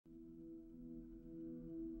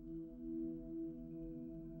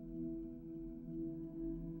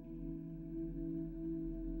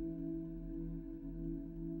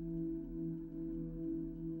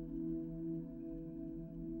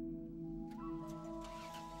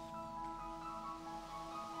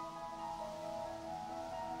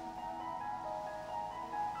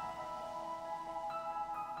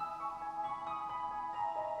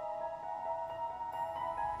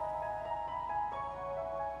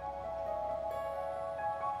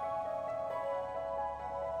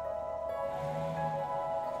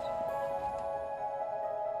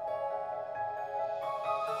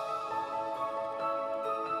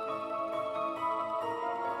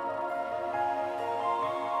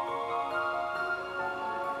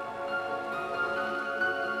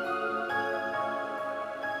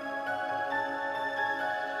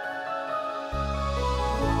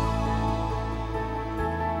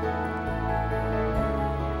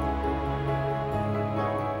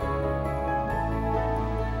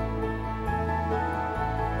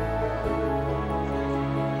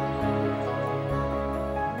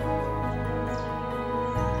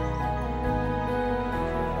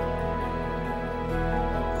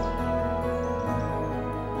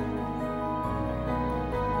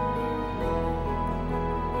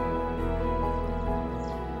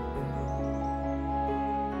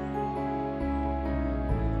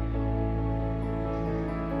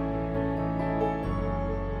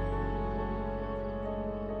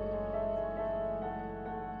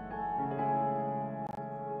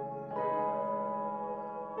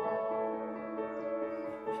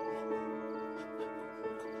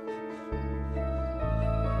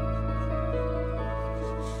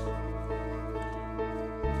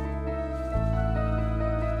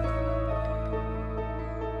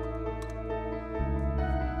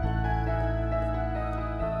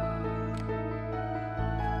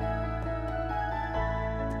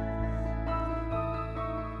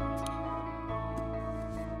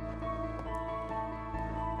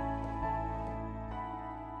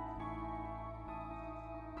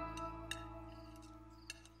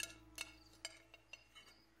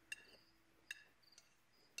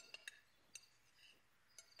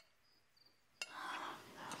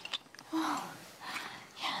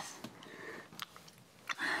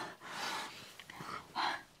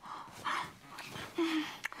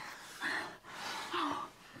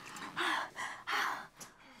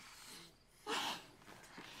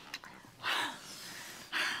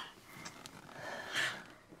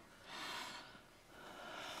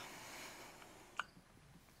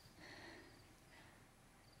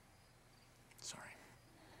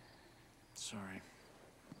sorry.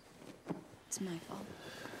 It's my fault.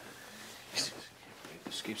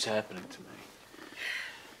 This keeps happening to me.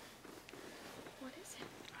 What is it?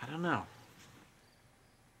 I don't know.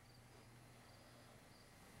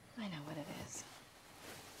 I know what it is.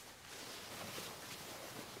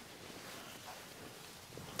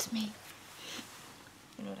 It's me.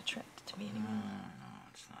 You're not attracted to me anymore. No,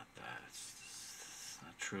 it's not that. It's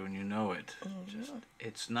not true, and you know it.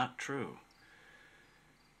 It's not true.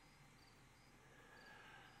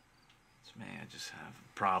 It's me. I just have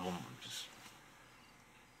a problem. I'm just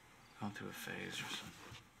going through a phase or something.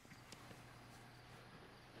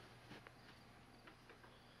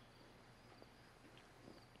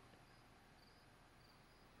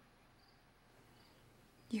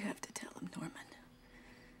 You have to tell him, Norman.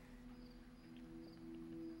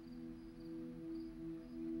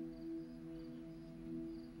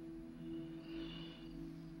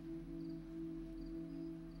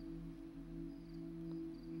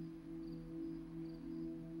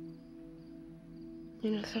 You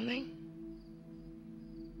know something?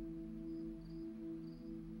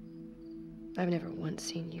 I've never once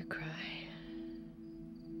seen you cry.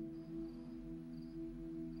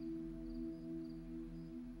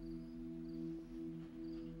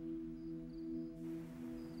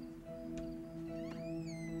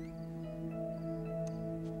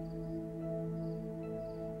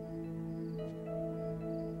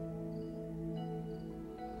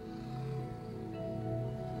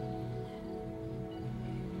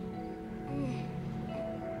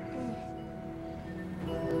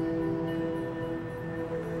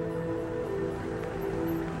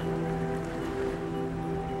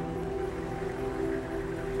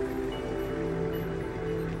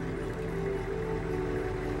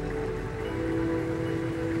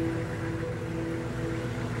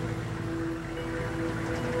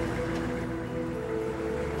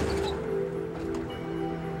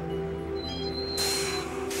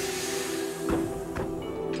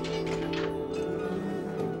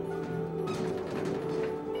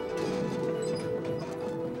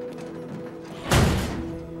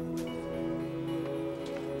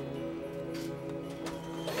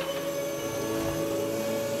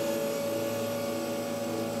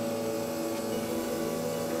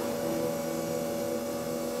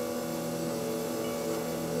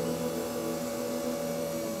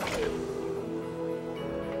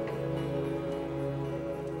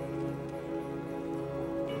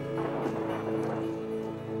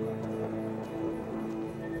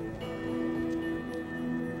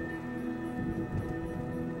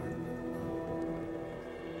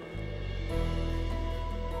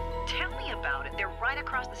 They're right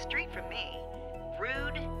across the street from me.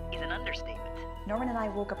 Rude is an understatement. Norman and I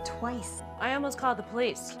woke up twice. I almost called the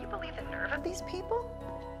police. Can you believe the nerve of these people?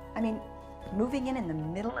 I mean, moving in the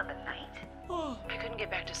middle of the night? I couldn't get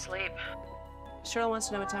back to sleep. Shirley wants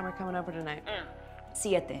to know what time we're coming over tonight.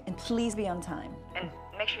 Siete, and please be on time. And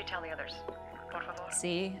make sure you tell the others. Por favor.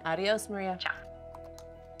 Sí. Adios, Maria. Ciao.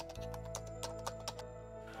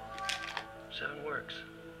 7 works.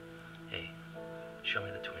 Hey, show me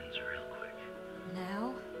the twins real quick.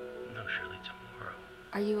 Now? No, Shirley, tomorrow.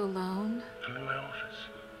 Are you alone? I'm in my office.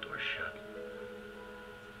 Door's shut.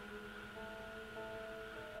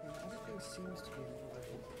 Everything seems to be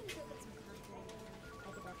moving.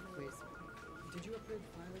 Wait, did you upgrade the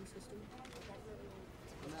filing system?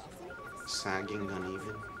 Sagging,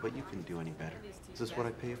 uneven, but you can do any better. Is this what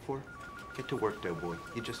I pay you for? Get to work, doughboy.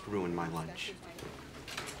 You just ruined my lunch.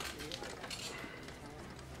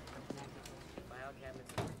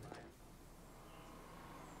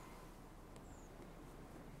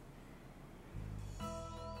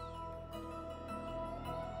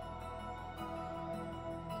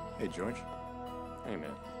 Hey, George. Hey,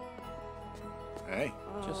 man. Hey.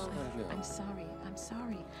 Just let it go. I'm sorry. I'm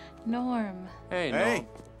sorry. Norm. Hey, Hey. Norm.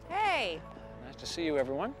 Hey. Nice to see you,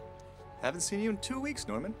 everyone. Haven't seen you in 2 weeks,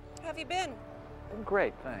 Norman. How have you been?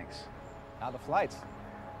 Great, thanks. How are the flights?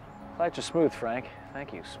 Flights are smooth, Frank.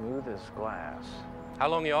 Thank you. Smooth as glass. How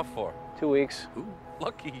long are you off for? 2 weeks. Ooh,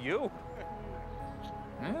 lucky you.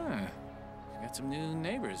 Ah, you got some new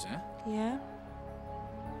neighbors, huh? Yeah?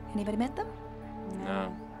 Anybody met them?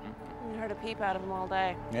 No. I heard a peep out of him all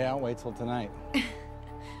day. Yeah, I'll wait till tonight. Yeah.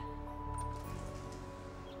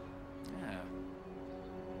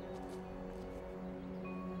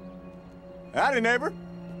 Howdy, neighbor.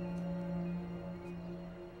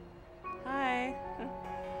 Hi.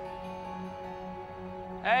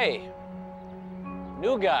 Hey.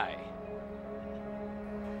 New guy.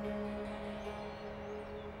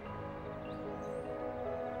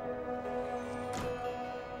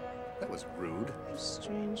 That was rude.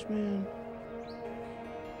 Strange man.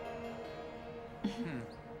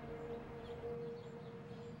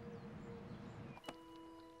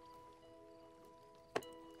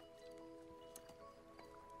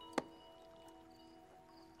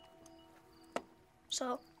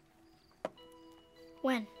 So,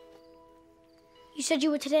 when? You said you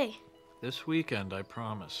would today. This weekend, I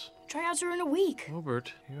promise. Tryouts are in a week.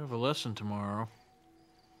 Obert, you have a lesson tomorrow.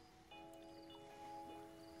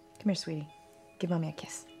 Come here, sweetie. Give Mommy a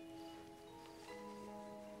kiss.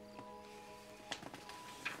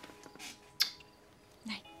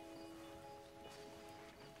 Night.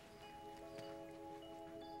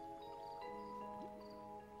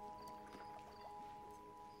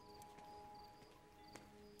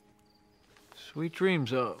 Sweet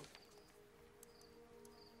dreams,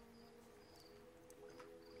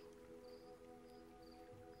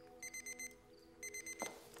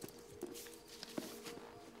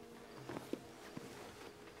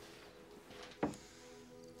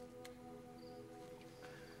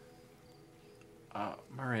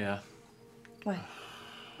 Maria. What?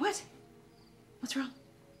 What? What's wrong?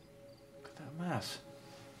 Look at that mess.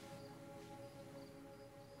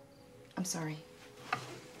 I'm sorry.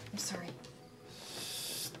 I'm sorry.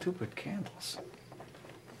 Stupid candles.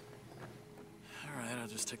 All right, I'll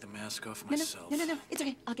just take the mask off myself. No. It's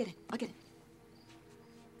okay. I'll get it. I'll get it.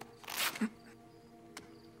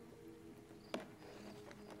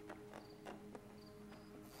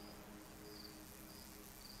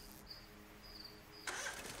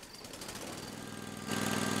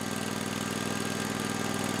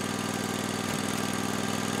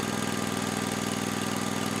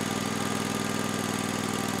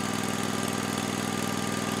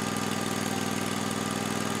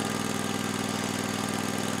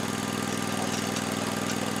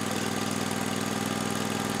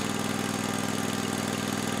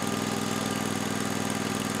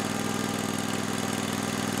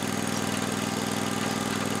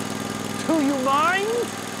 Do you mind?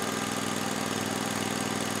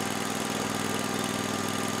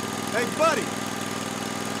 Hey, buddy!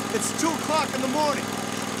 It's 2 o'clock in the morning.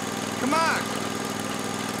 Come on!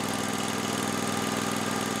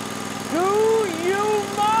 Do you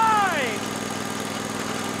mind?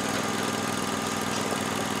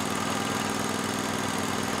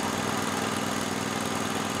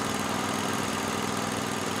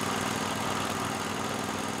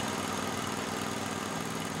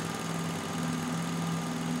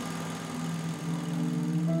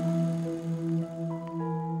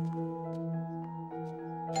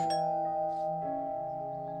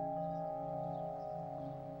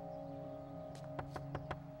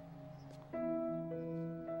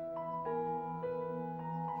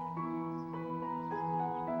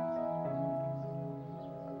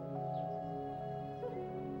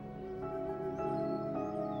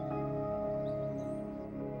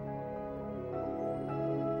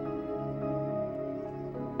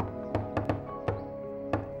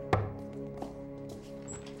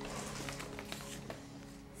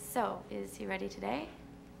 So, is he ready today?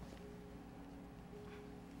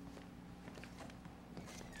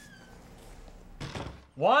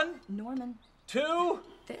 One, Norman. 2.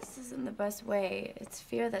 This isn't the best way. It's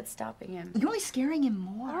fear that's stopping him. You're only scaring him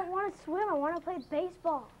more. I don't want to swim. I want to play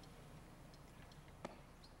baseball.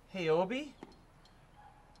 Hey, Obi.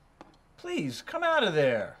 Please, come out of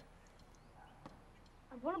there.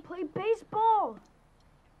 I want to play baseball.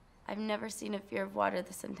 I've never seen a fear of water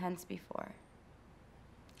this intense before.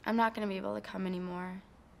 I'm not going to be able to come anymore.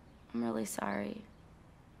 I'm really sorry.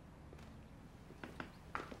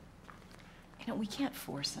 You know, we can't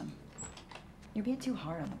force him. You're being too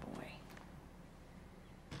hard on the boy.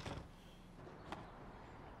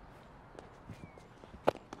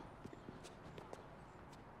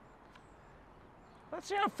 Let's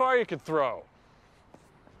see how far you can throw.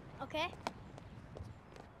 Okay.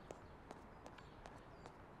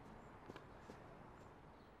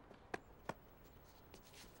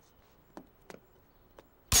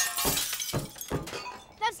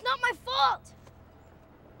 That's not my fault!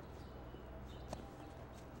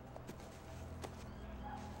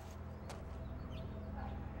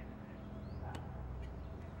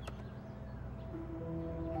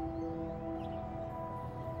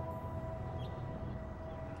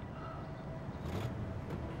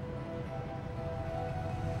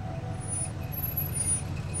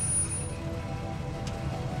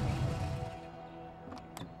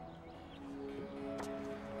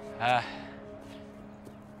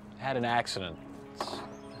 Had an accident.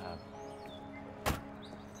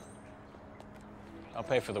 I'll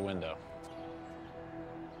pay for the window.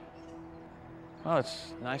 Well,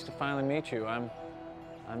 it's nice to finally meet you. I'm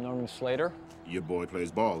Norman Slater. Your boy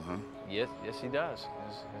plays ball, huh? Yes, he does.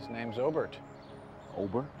 His name's Obert.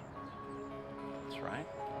 Obert? That's right,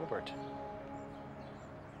 Obert.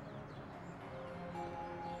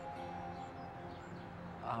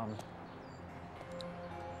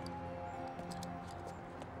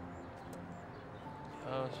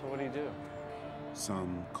 So what do you do?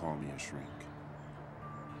 Some call me a shrink.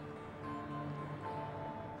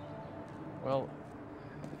 Well,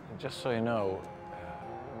 just so you know,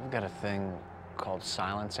 we've got a thing called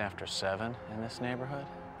silence after 7 in this neighborhood.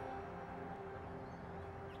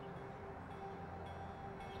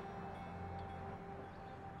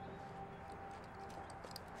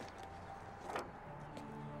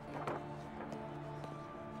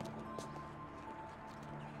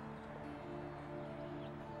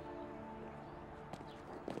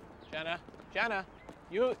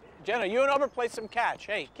 Jenna, you and Obert play some catch.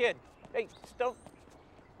 Hey, kid, hey, don't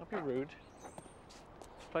be rude.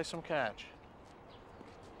 Play some catch.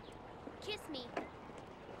 Kiss me.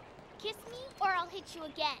 Kiss me, or I'll hit you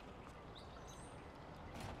again.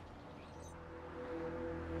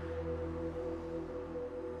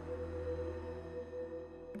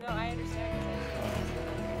 No, I understand.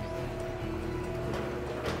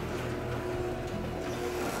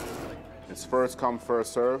 It's first come,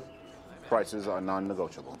 first serve. Prices are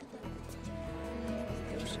non-negotiable.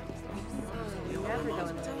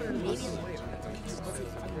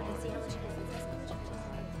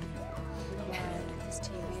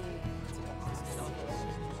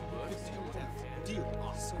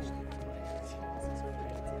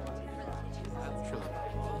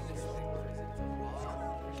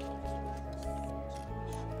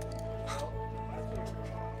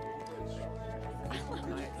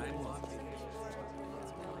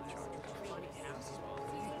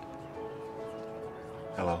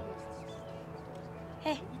 Hello.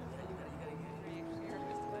 Hey.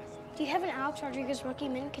 Do you have an Alex Rodriguez rookie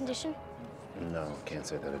mint condition? No, can't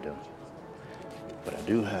say that I do. But I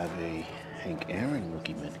do have a Hank Aaron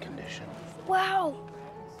rookie mint condition. Wow.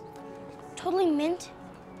 Totally mint?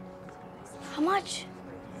 How much?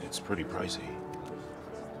 It's pretty pricey.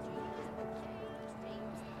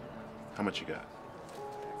 How much you got?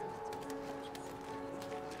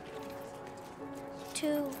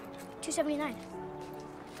 $279.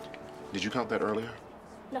 Did you count that earlier?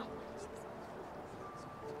 No.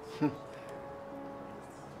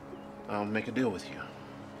 I'll make a deal with you.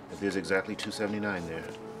 If there's exactly $279 there,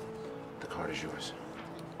 the card is yours.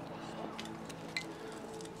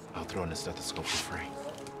 I'll throw in the stethoscope for free.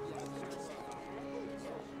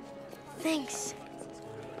 Thanks.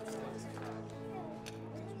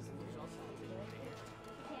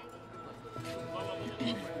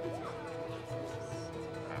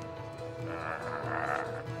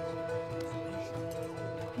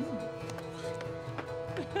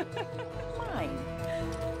 Mine.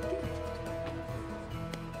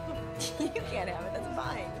 You can't have it, that's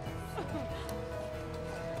mine.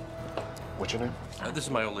 What's your name? This is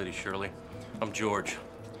my old lady, Shirley. I'm George.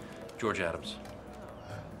 George Adams.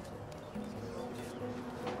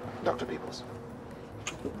 Dr. Peeples.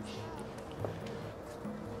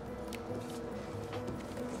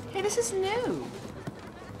 Hey, this is new.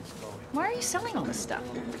 Why are you selling all this stuff?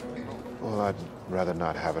 Well, I'd rather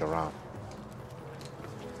not have it around.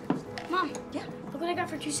 Mom. Yeah? Look what I got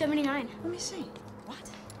for $279. Let me see. What?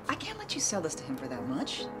 I can't let you sell this to him for that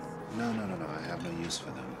much. No. I have no use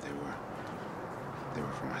for them. They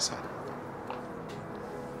were for my son.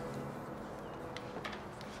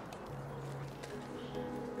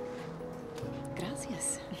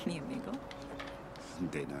 Gracias, mi amigo.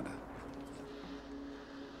 De nada.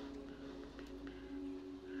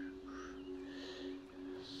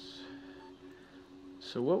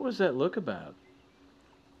 So what was that look about?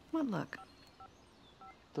 What look?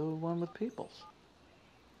 The one with Peeples.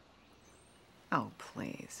 Oh,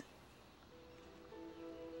 please.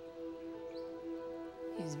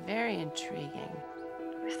 He's very intriguing.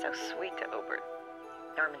 He was so sweet to Obert.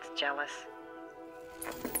 Norman's jealous.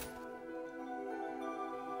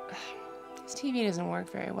 His TV doesn't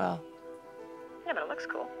work very well. Yeah, but it looks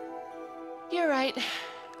cool. You're right.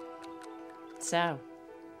 So,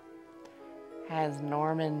 has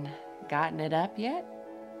Norman gotten it up yet?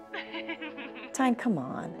 Tyne, come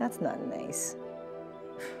on. That's not nice.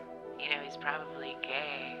 You know, he's probably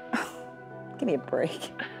gay. Give me a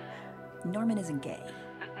break. Norman isn't gay.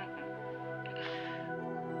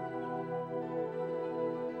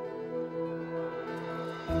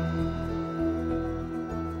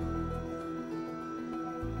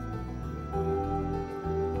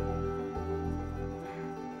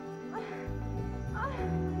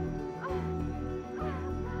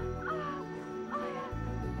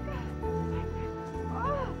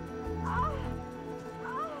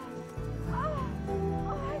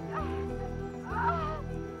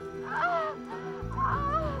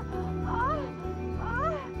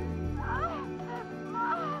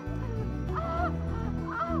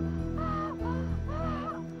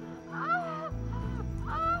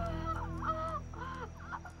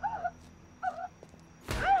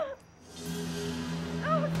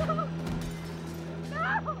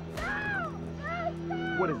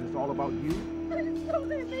 all about you? Please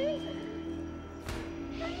don't hit me.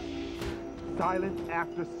 Silence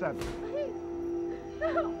after 7.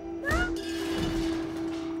 No. No.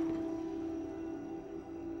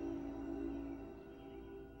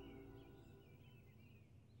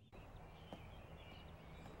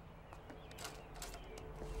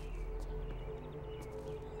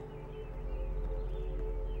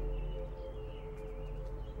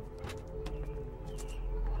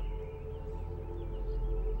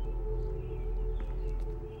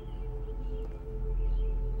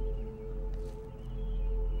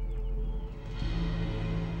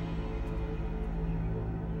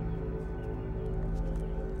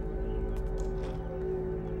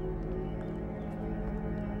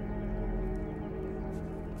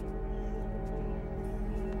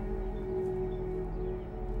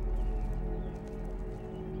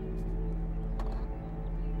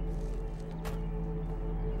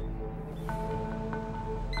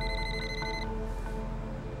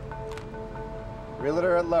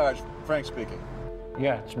 Realtor at large, Frank speaking.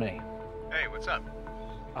 Yeah, it's me. Hey, what's up?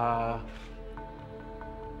 Are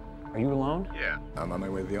you alone? Yeah. I'm on my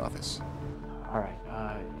way to the office. All right.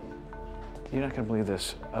 You're not gonna believe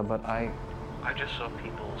this, but I just saw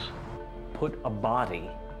Peeples put a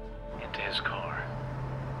body. into his car.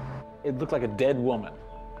 It looked like a dead woman.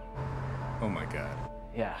 Oh my God.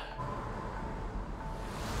 Yeah.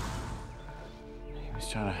 He was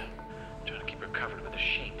trying to keep her covered with a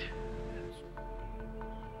sheet.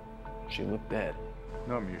 She looked dead.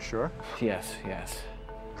 No, you sure? Yes, yes.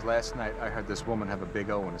 Last night, I heard this woman have a big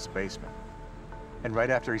O in his basement. And right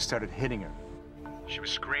after he started hitting her, she was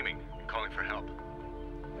screaming and calling for help.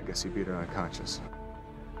 I guess he beat her unconscious.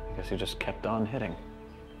 I guess he just kept on hitting.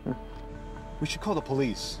 We should call the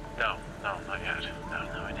police. No, not yet. No,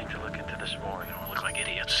 I need to look into this more. We don't want to look like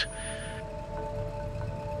idiots.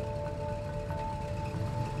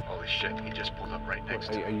 Holy shit, he just pulled up right next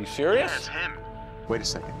to Are you serious? Yeah, it's him. Wait a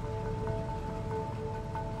second.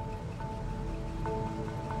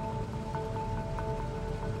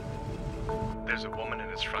 There's a woman in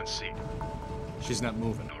his front seat. She's not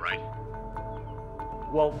moving, all right?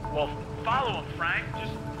 Well, follow him, Frank.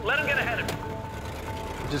 Just let him get ahead of you.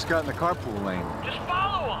 We just got in the carpool lane. Just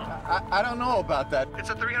follow him. I don't know about that. It's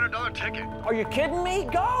a $300 ticket. Are you kidding me?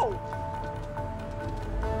 Go!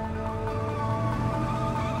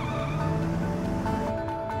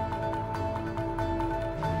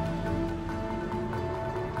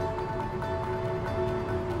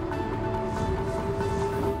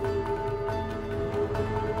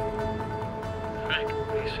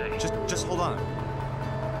 Just hold on.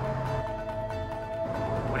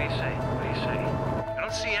 What do you say? I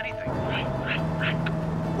don't see anything.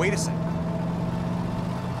 Right. Wait a second.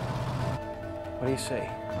 What do you say?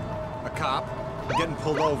 A cop. I'm getting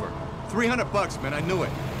pulled over. $300, man. I knew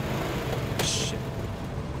it. Shit.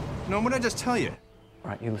 No, what did I just tell you?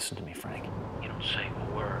 All right, you listen to me, Frank. You don't say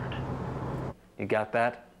a word. You got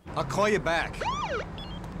that? I'll call you back.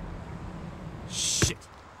 Shit.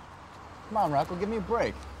 Come on, Rocco. Give me a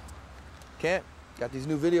break. Can't. Got these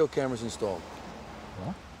new video cameras installed.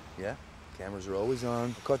 What? Yeah. Cameras are always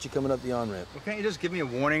on. I caught you coming up the on-ramp. Well, can't you just give me a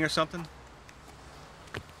warning or something?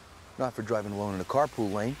 Not for driving alone in a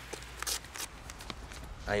carpool lane.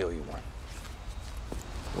 I owe you one.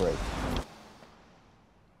 Wait.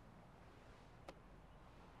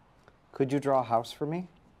 Could you draw a house for me?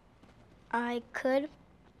 I could,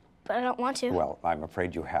 but I don't want to. Well, I'm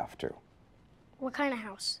afraid you have to. What kind of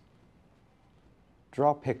house?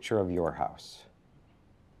 Draw a picture of your house.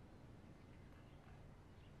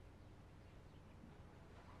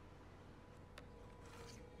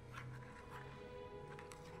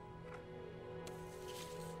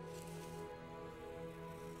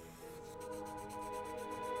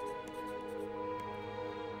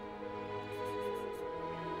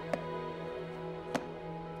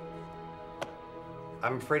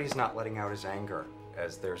 I'm afraid he's not letting out his anger,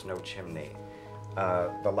 as there's no chimney.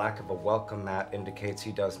 The lack of a welcome mat indicates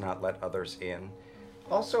he does not let others in.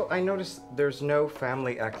 Also, I noticed there's no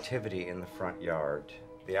family activity in the front yard.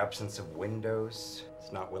 The absence of windows.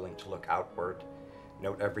 He's not willing to look outward.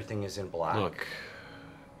 Note everything is in black. Look,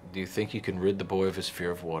 do you think you can rid the boy of his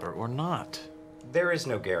fear of water or not? There is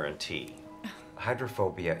no guarantee.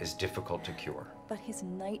 Hydrophobia is difficult to cure. But his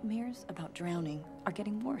nightmares about drowning are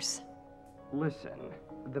getting worse. Listen,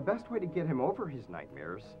 the best way to get him over his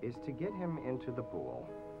nightmares is to get him into the pool.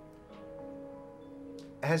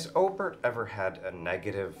 Has Obert ever had a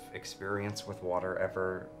negative experience with water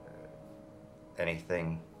ever?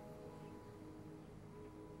 Anything?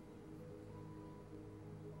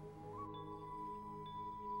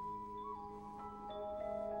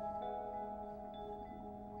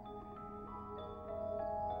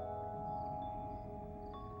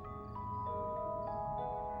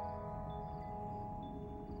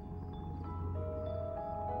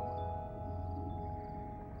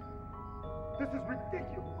 is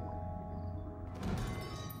ridiculous.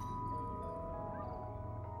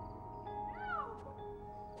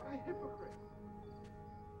 What a hypocrite.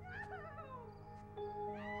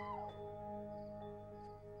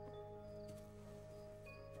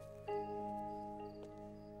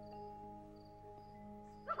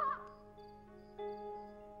 Well,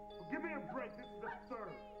 give me a break. This is absurd.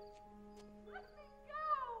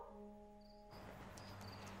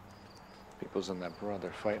 Peeples and that broad,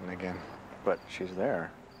 they're fighting again. But she's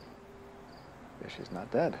there. Yeah, she's not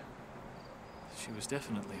dead. She was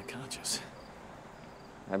definitely unconscious.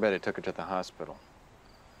 I bet he took her to the hospital.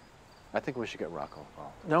 I think we should get Rocco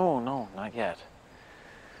involved. No, no, not yet.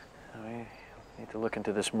 We need to look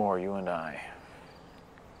into this more, you and I.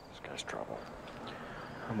 This guy's trouble.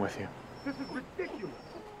 I'm with you. This is ridiculous.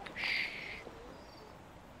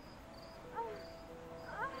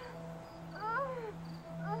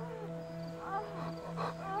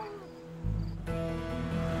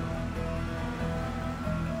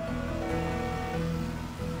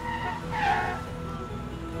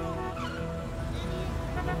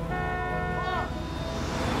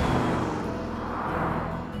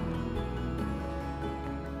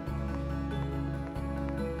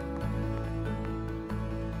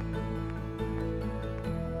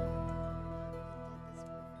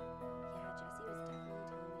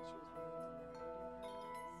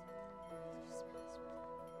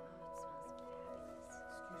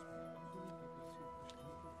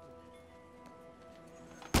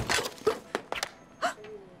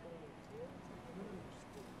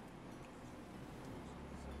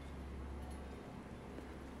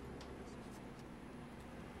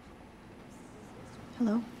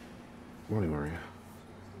 Hello. Morning, Maria.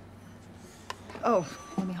 Oh,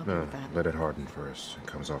 let me help you No, with that. let it harden first. It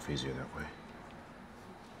comes off easier that way.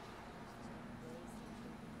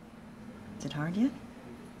 Is it hard yet?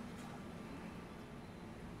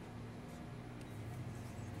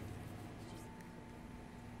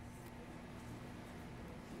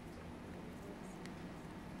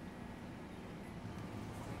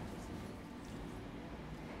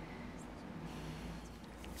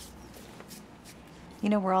 You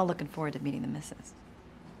know, we're all looking forward to meeting the missus.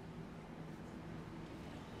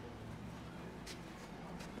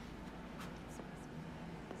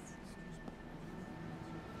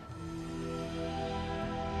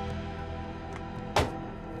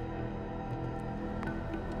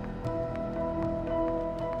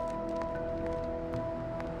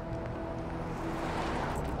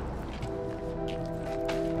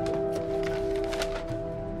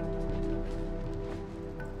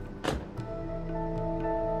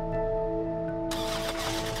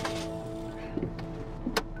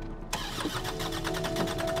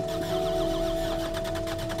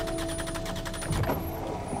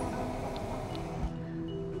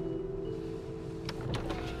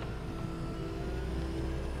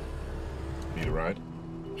 Need a ride?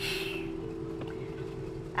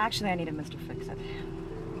 Actually, I need a Mr. Fix-It.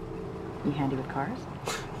 You handy with cars?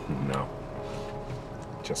 No.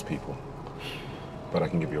 Just people. But I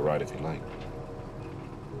can give you a ride if you like.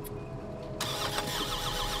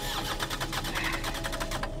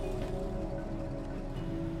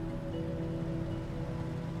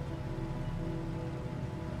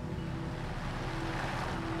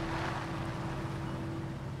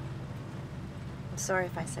 I'm sorry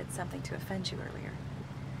if I said something to offend you earlier.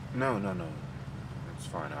 No. It's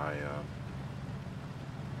fine. I,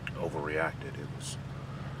 overreacted. It was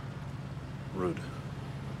rude.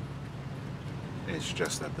 It's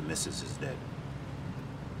just that the missus is dead.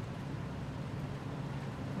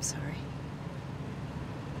 I'm sorry.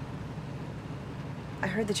 I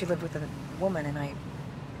heard that you lived with a woman, and I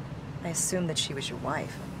assumed that she was your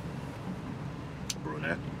wife.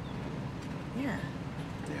 Brunette? Yeah.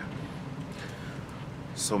 Yeah.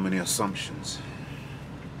 So many assumptions.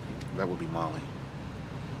 That would be Molly.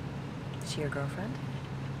 Is she your girlfriend?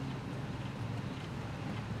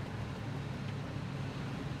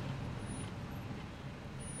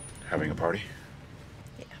 Having a party?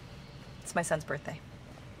 Yeah. It's my son's birthday.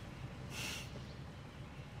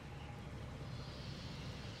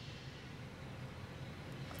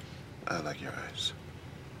 I like your eyes.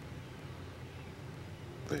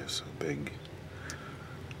 They're so big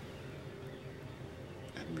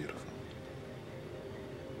and beautiful.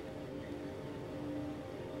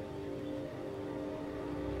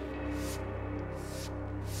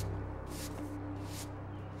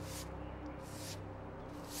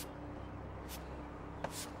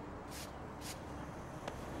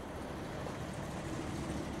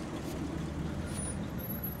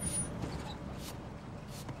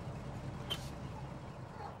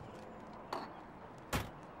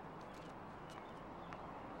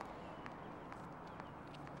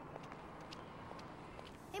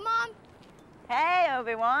 Hey,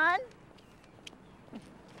 Obi-Wan.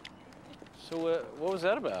 So, what was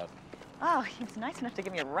that about? Oh, he was nice enough to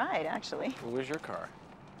give me a ride, actually. Well, where's your car?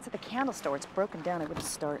 It's at the candle store. It's broken down. I wouldn't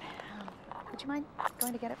start. Would you mind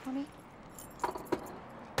going to get it for me?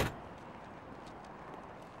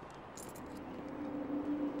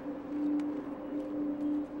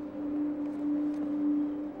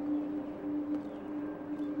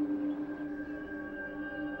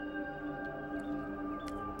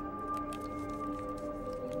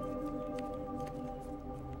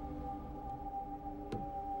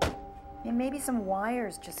 And maybe some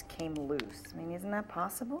wires just came loose. I mean, isn't that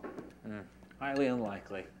possible? Highly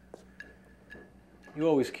unlikely. You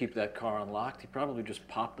always keep that car unlocked. He probably just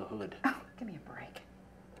popped the hood. Oh, give me a break.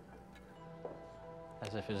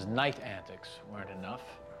 As if his night antics weren't enough.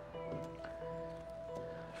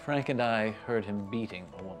 Frank and I heard him beating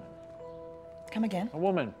a woman. Come again? A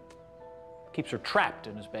woman. Keeps her trapped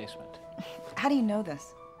in his basement. How do you know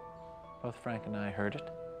this? Both Frank and I heard it.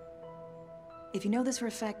 If you know this for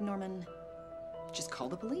a fact, Norman, just call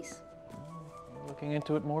the police. I'm looking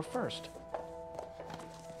into it more first.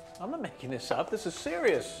 I'm not making this up. This is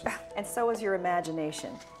serious. And so is your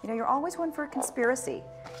imagination. You know, you're always one for a conspiracy.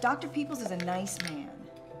 Dr. Peeples is a nice man.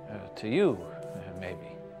 To you,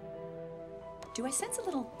 maybe. Do I sense a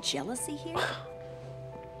little jealousy here?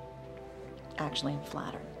 Actually, I'm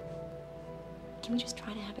flattered. Can we just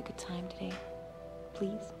try to have a good time today,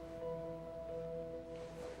 please?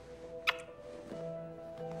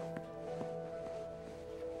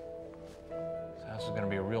 This house is going to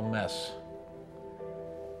be a real mess.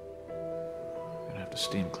 I'm going to have to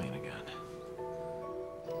steam clean again.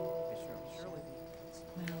 Well,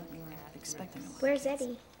 we were expecting a lot. Where's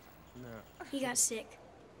Eddie? He got sick.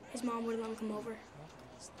 His mom wouldn't let him come over.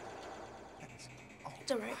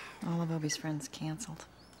 It's all right. All of Obi's friends canceled.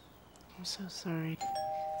 I'm so sorry.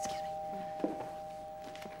 Excuse me.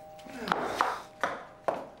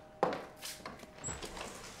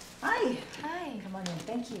 Hi. Hi. Come on in.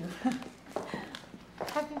 Thank you.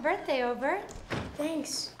 Happy birthday, Ober.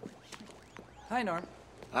 Thanks. Hi, Norm.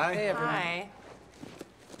 Hi. Hey, everyone. Hi.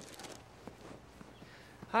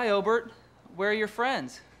 Hi, Obert. Where are your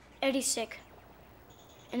friends? Eddie's sick.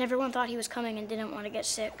 And everyone thought he was coming and didn't want to get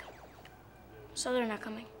sick. So they're not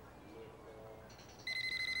coming.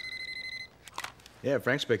 Yeah,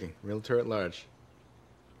 Frank speaking. Realtor at large.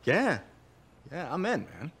 Yeah. Yeah, I'm in,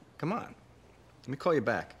 man. Come on. Let me call you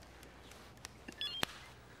back.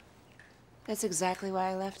 That's exactly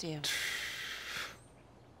why I left you.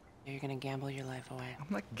 You're gonna gamble your life away. I'm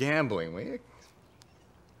not gambling, will you?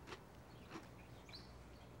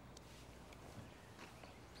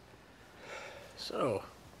 So,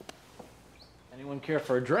 anyone care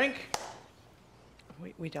for a drink?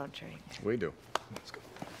 We don't drink. We do. Let's go.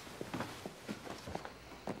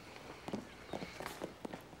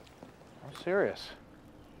 I'm serious.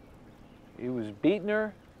 He was beating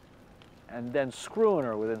her and then screwing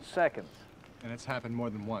her within seconds. And it's happened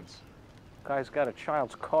more than once. Guy's got a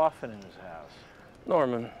child's coffin in his house.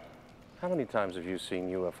 Norman, how many times have you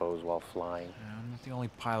seen UFOs while flying? Yeah, I'm not the only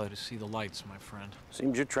pilot to see the lights, my friend.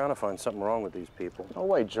 Seems you're trying to find something wrong with these people. No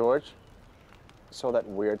way, George. Saw that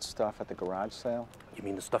weird stuff at the garage sale? You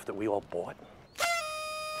mean the stuff that we all bought?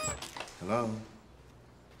 Hello?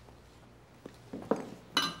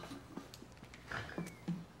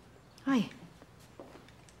 Hi.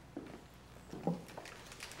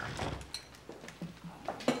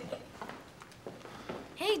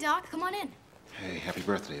 Hey, Doc, come on in. Hey, happy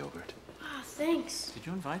birthday, Obert. Oh, thanks. Did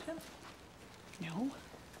you invite him? No.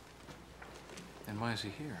 Then why is he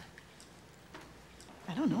here?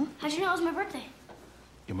 I don't know. How'd you know it was my birthday?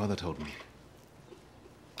 Your mother told me.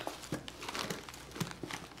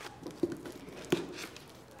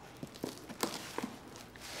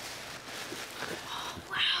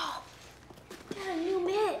 Wow. Got a new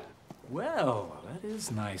mitt. Well, that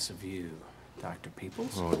is nice of you, Dr.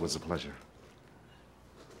 Peeples. Oh, it was a pleasure.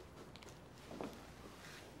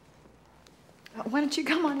 Why don't you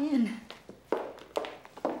come on in?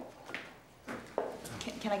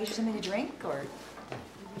 Can I get you something to drink, or?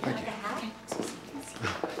 Thank you.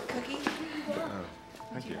 Cookie?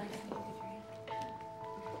 Thank you.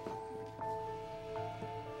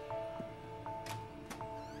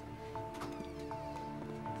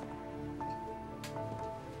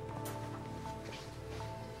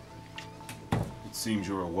 It seems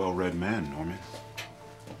you're a well-read man, Norman.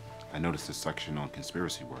 I noticed a section on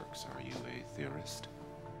conspiracy works. Are you a theorist?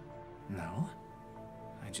 No.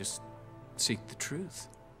 I just seek the truth.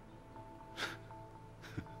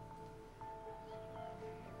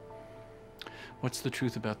 What's the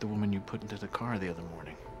truth about the woman you put into the car the other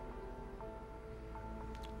morning?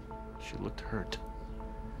 She looked hurt.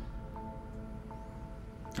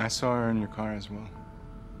 I saw her in your car as well.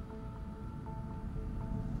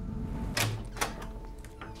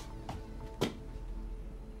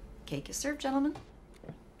 Cake is served, gentlemen.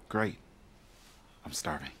 Great. I'm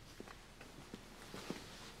starving.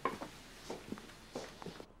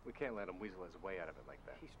 We can't let him weasel his way out of it like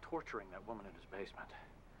that. He's torturing that woman in his basement.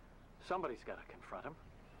 Somebody's got to confront him.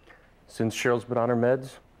 Since Cheryl's been on her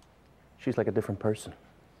meds, she's like a different person.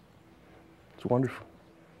 It's wonderful.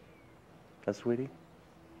 That, sweetie?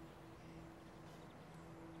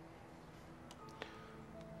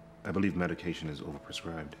 I believe medication is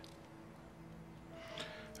overprescribed.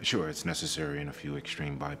 Sure, it's necessary in a few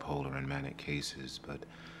extreme bipolar and manic cases, but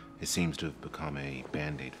it seems to have become a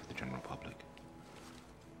band-aid for the general public.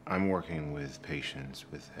 I'm working with patients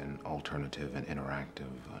with an alternative and interactive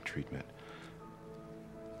treatment.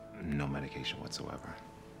 No medication whatsoever.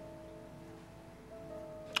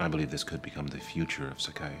 I believe this could become the future of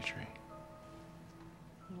psychiatry.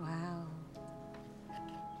 Wow.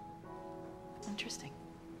 Interesting.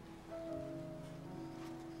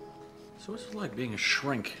 So what's it like being a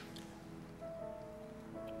shrink?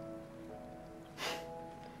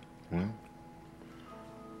 Well,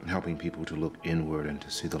 helping people to look inward and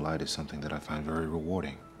to see the light is something that I find very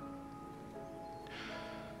rewarding.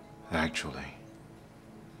 Actually,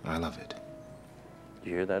 I love it.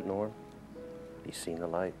 You hear that, Norm? He's seen the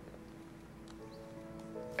light.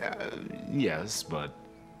 Yes, but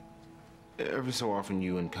every so often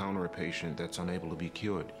you encounter a patient that's unable to be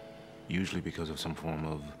cured, usually because of some form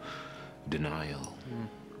of denial.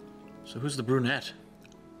 So who's the brunette?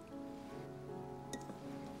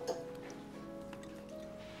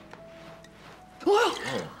 Whoa!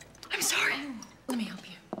 I'm sorry. Let me help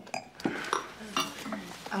you.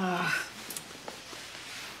 I'm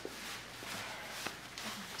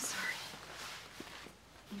sorry.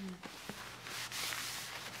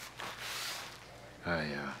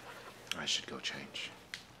 I should go change.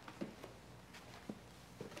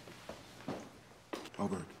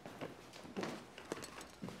 Ogden.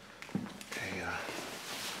 Hey,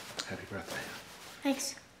 happy birthday.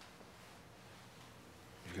 Thanks.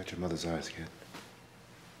 You got your mother's eyes, kid.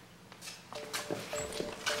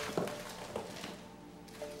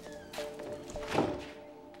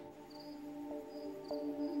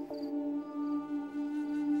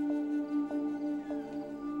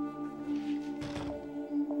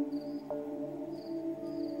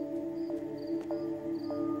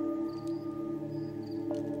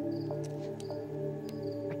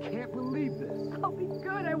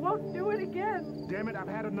 Damn it, I've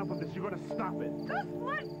had enough of this. You're gonna stop it. Just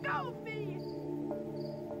let go of me!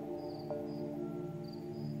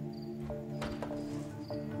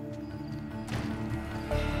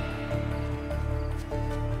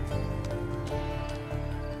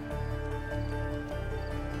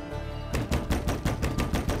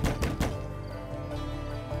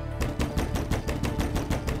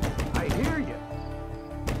 I hear you.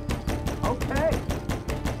 Okay.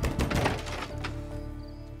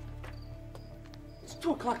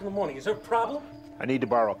 2 o'clock in the morning. Is there a problem? I need to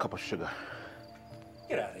borrow a cup of sugar.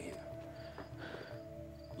 Get out of here.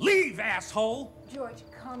 Leave, asshole! George,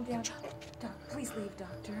 calm down. Please leave,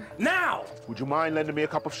 Doctor. Now! Would you mind lending me a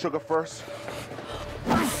cup of sugar first?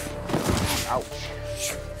 Ouch.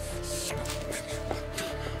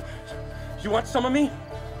 You want some of me?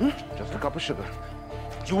 Just a cup of sugar.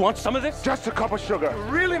 You want some of this? Just a cup of sugar. You're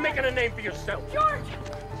really making a name for yourself. George!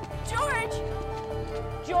 George!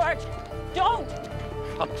 George, don't!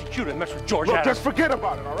 I'll teach you to mess with George Look, Adams. just forget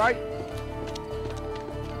about it, all right?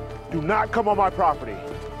 Do not come on my property.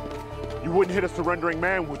 You wouldn't hit a surrendering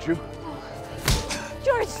man, would you?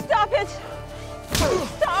 George, stop it!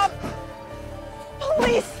 Stop!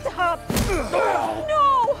 Please stop!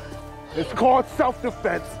 No! It's called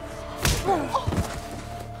self-defense.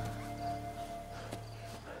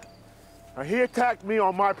 Now, he attacked me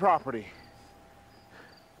on my property.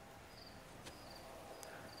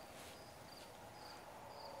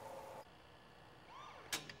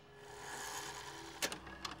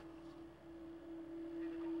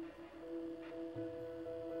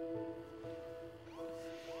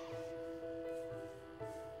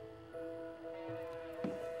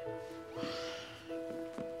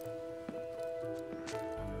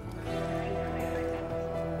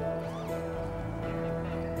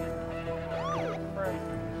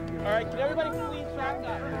 All right, can everybody please back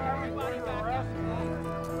up? Everybody back up.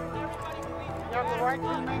 You have the right to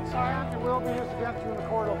remain silent and will be used against you in the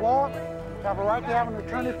court of law. You have a right to have an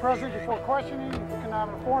attorney present before questioning. If you can have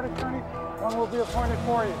an appointed attorney, one will be appointed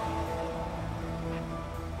for you.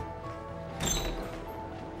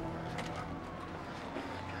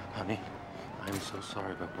 Honey, I'm so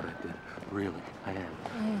sorry about what I did. Really, I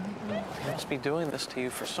am. He must be doing this to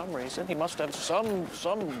you for some reason. He must have some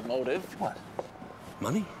motive. What?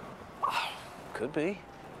 Money? Could be.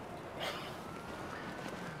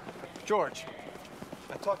 George,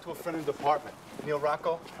 I talked to a friend in the department. Neil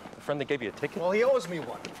Rocco. The friend that gave you a ticket? Well, he owes me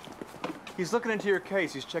one. He's looking into your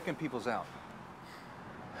case. He's checking Peeples out.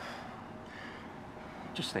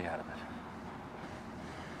 Just stay out of it.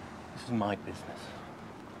 This is my business.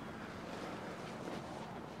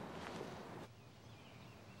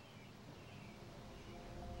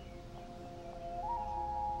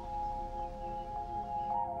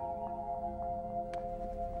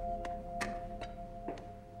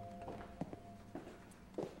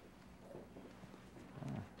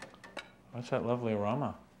 What's that lovely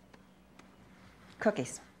aroma?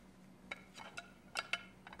 Cookies.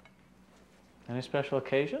 Any special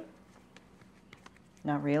occasion?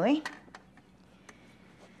 Not really.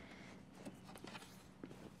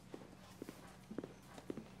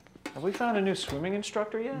 Have we found a new swimming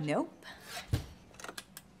instructor yet? Nope.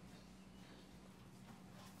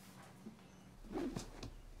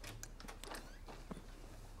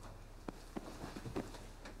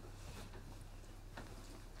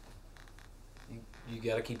 You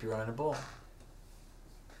gotta keep your eye on the ball.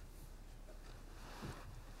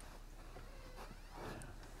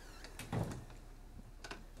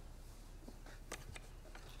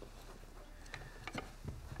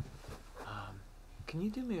 Can you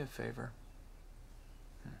do me a favor?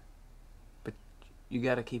 But you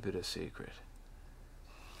gotta keep it a secret.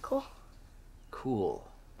 Cool. Cool.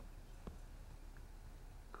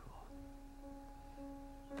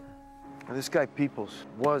 Now, this guy Peeples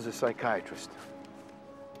was a psychiatrist.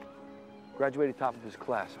 Graduated top of his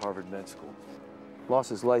class, Harvard Med School. Lost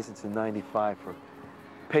his license in '95 for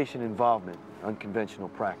patient involvement, unconventional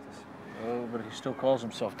practice. Oh, but he still calls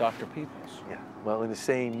himself Dr. Peeples. Yeah, well, in the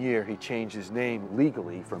same year, he changed his name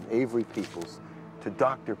legally from Avery Peeples to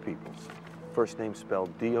Dr. Peeples. First name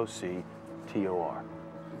spelled D-O-C-T-O-R.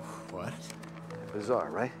 What? Bizarre,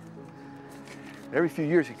 right? Every few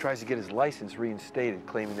years, he tries to get his license reinstated,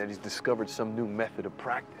 claiming that he's discovered some new method of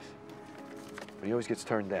practice. But he always gets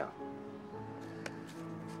turned down.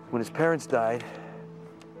 When his parents died,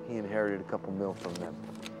 he inherited a couple mil from them.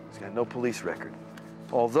 He's got no police record,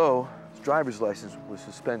 although his driver's license was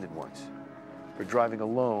suspended once for driving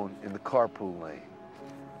alone in the carpool lane.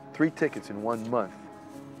 3 tickets in 1 month.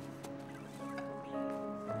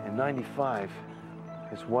 In '95,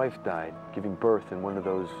 his wife died giving birth in one of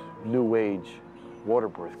those new age water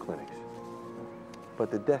birth clinics.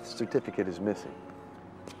 But the death certificate is missing.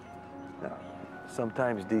 Now,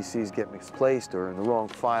 sometimes DCs get misplaced or in the wrong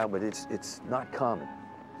file, but it's not common.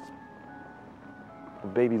 The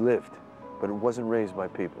baby lived, but it wasn't raised by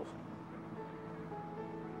Peeples.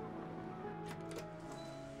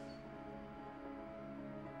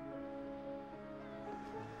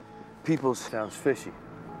 Peeples sounds fishy.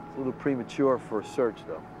 It's a little premature for a search,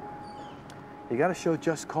 though. You gotta show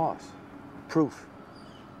just cause, proof.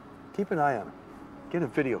 Keep an eye on him. Get a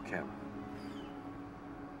video camera.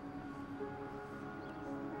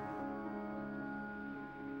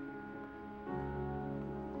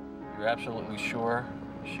 You're absolutely sure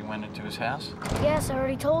she went into his house? Yes, I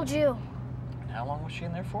already told you. And how long was she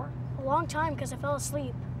in there for? A long time, because I fell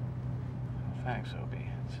asleep. Oh, thanks, Obie.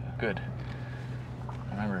 It's good.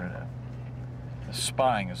 Remember, the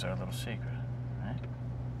spying is our little secret, right?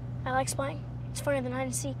 I like spying. It's funnier than hide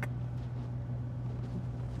and seek.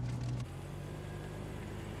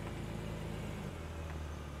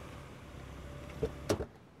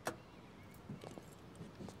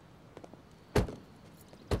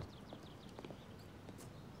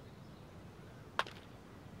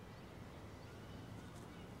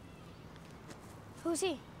 Who's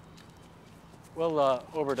he? Well,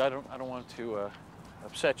 Obert, I don't want to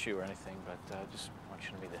upset you or anything, but I just want you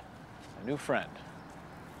to meet a new friend.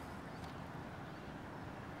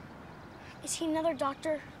 Is he another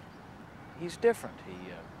doctor? He's different.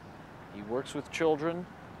 He works with children,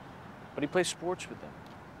 but he plays sports with them.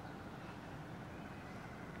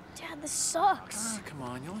 Dad, this sucks. Ah, come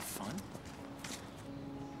on, you'll have fun.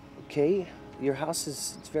 Okay, your house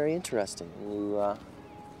it's very interesting.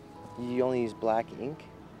 You only use black ink?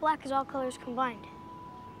 Black is all colors combined.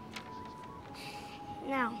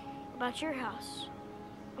 Now, about your house.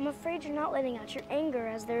 I'm afraid you're not letting out your anger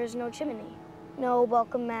as there is no chimney. No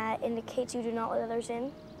welcome mat indicates you do not let others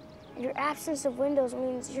in. And your absence of windows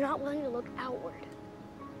means you're not willing to look outward.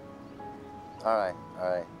 All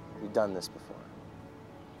right. We've done this before.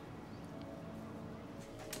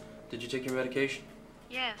 Did you take your medication?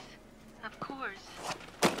 Yes, of course.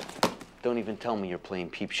 Don't even tell me you're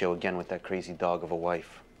playing peep show again with that crazy dog of a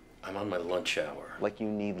wife. I'm on my lunch hour. Like you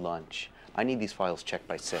need lunch. I need these files checked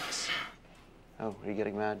by 6. Oh, are you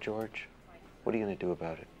getting mad, George? What are you gonna do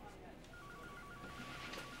about it?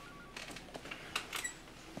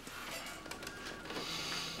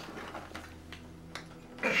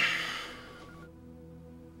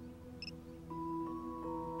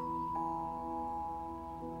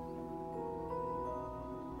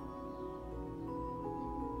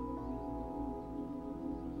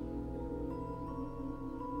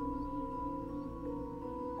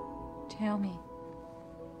 Tell me,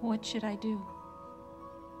 what should I do?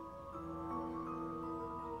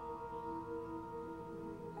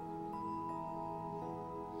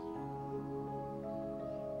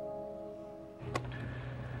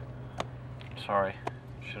 Sorry,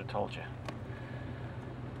 should have told you.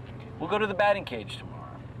 We'll go to the batting cage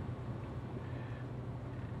tomorrow.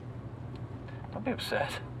 Don't be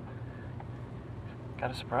upset.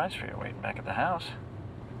 Got a surprise for you waiting back at the house.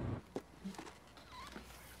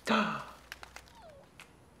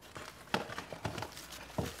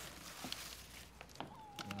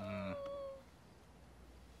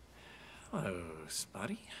 Hello,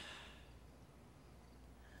 Spotty.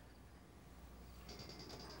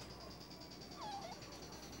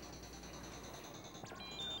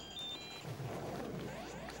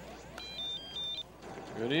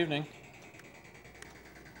 Good evening.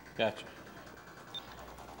 Gotcha.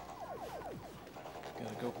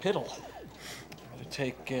 Gotta go piddle. Gotta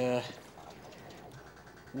take,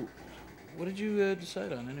 what did you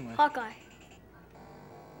decide on anyway? Hawkeye.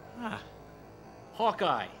 Ah,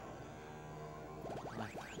 Hawkeye.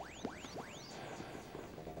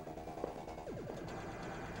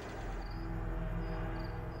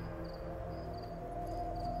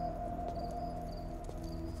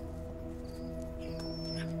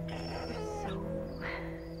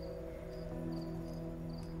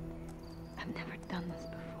 I've never done this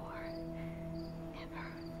before. Never.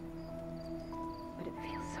 But it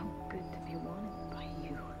feels so good to be wanted by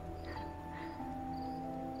you.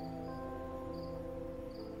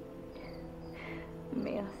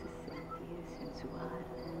 Me hace sentir sensual.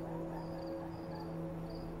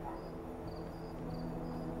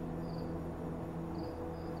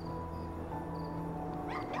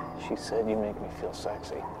 She said you make me feel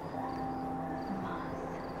sexy.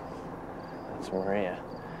 That's Maria.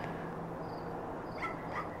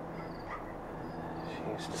 She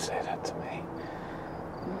used to say that to me.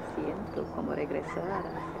 Me siento como regresar a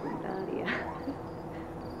la secundaria.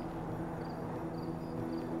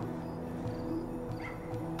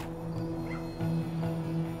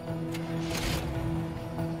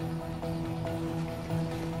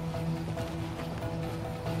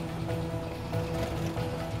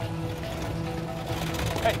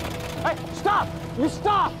 Hey, stop! You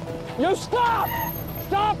stop! You stop!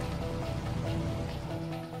 Stop!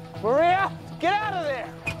 Maria, get out of there!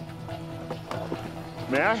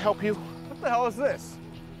 May I help you? What the hell is this?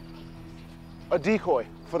 A decoy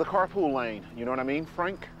for the carpool lane. You know what I mean,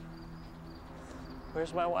 Frank?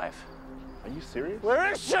 Where's my wife? Are you serious?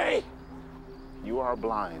 Where is she? You are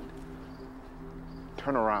blind.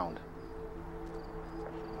 Turn around.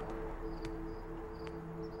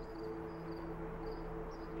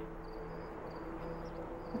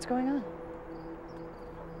 What's going on?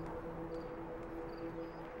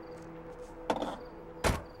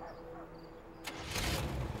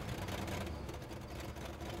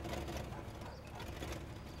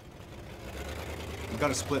 You got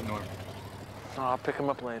a split, Norm. Oh, I'll pick him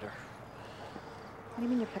up later. What do you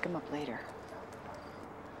mean you pick him up later?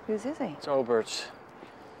 Whose is he? It's Obert's.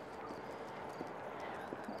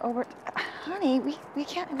 Obert, honey, we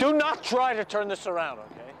can't... Do not try to turn this around,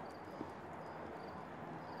 okay?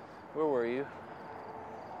 Where were you?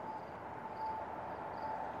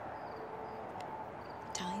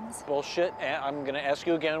 Times? Bullshit. And I'm gonna ask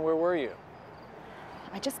you again, where were you?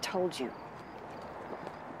 I just told you.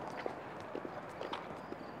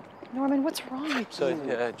 Norman, what's wrong with So, you?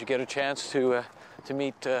 did you get a chance to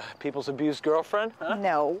meet Peeples' abused girlfriend? Huh?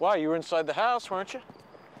 No. Why? You were inside the house, weren't you?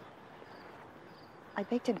 I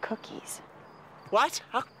baked in cookies. What?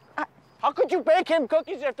 How could you bake him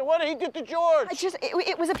cookies after what he did to George?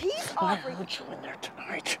 It was a peace offering. I heard you in there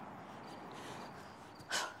tonight.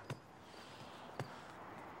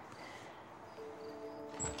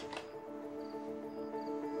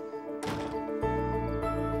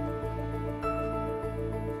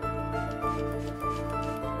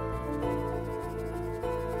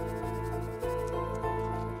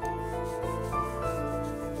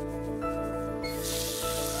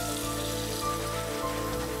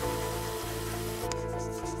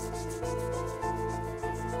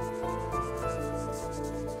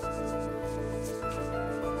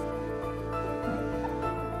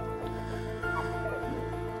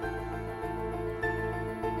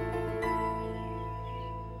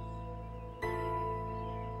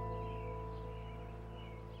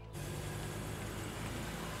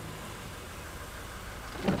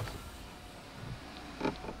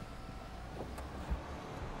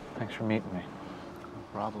 for meeting me. No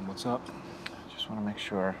problem. What's up? I just want to make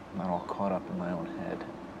sure I'm not all caught up in my own head.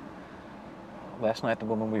 Last night, the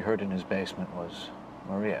woman we heard in his basement was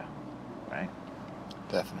Maria, right?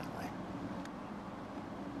 Definitely.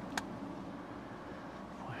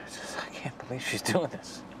 Boy, I can't believe she's doing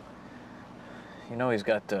this. You know he's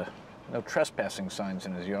got no trespassing signs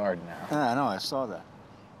in his yard now. Yeah, I know. I saw that.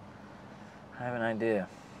 I have an idea.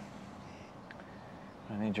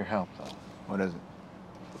 I need your help, though. What is it?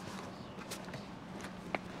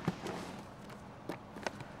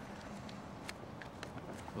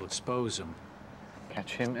 We'll expose him.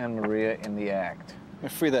 Catch him and Maria in the act.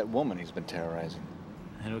 And free that woman he's been terrorizing.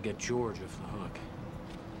 And it'll get George off the hook.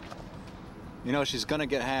 You know, she's gonna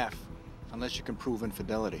get half, unless you can prove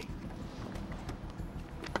infidelity.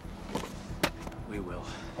 We will.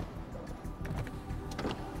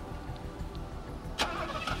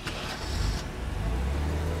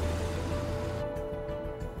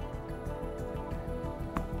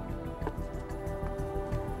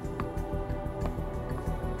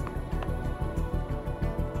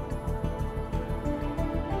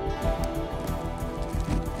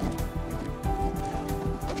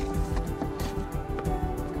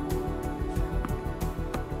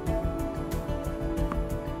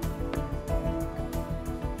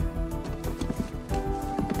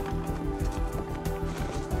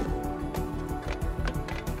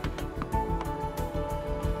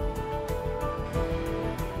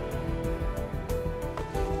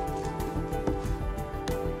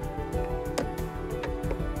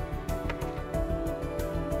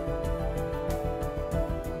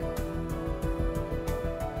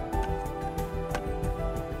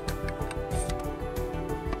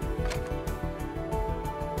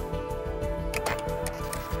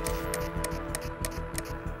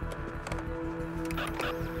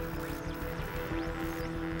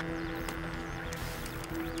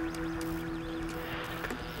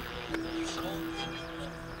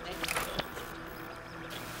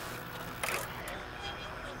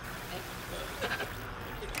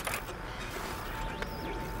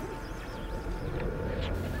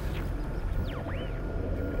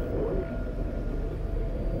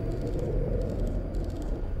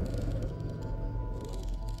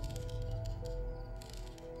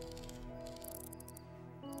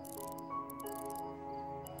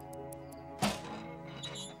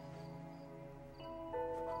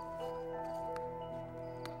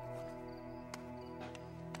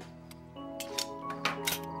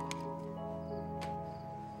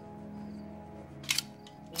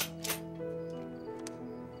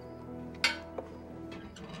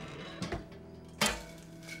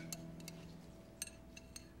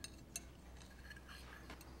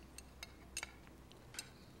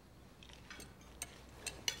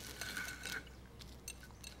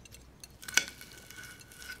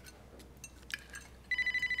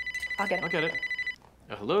 I'll get it. I'll get it.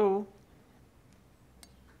 Hello?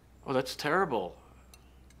 Oh, that's terrible.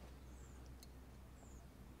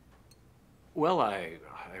 Well, I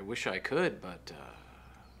wish I could, but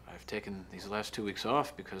I've taken these last 2 weeks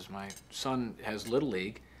off because my son has Little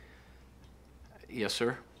League. Yes,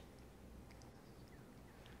 sir.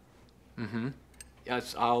 Mm-hmm.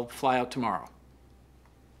 Yes, I'll fly out tomorrow.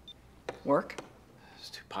 Work? These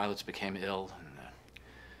 2 pilots became ill, and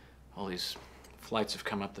all these flights have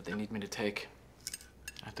come up that they need me to take.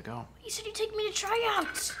 I have to go. You said you'd take me to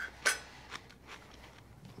tryouts.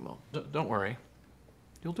 Well, don't worry.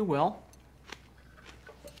 You'll do well.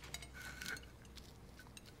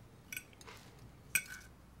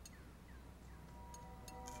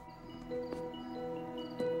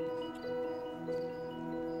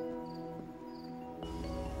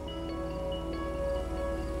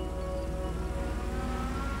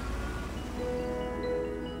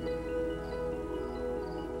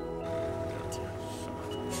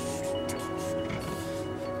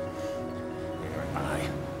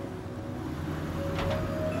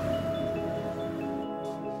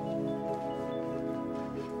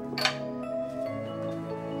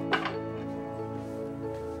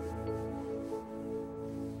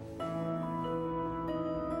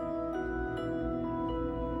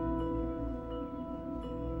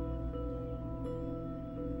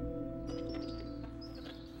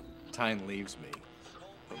 Tyne leaves me,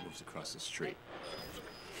 but moves across the street.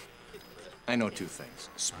 I know 2 things,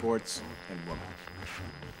 sports and women.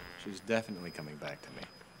 She's definitely coming back to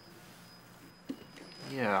me.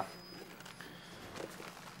 Yeah.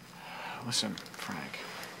 Listen, Frank.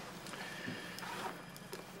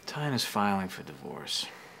 Tyne is filing for divorce.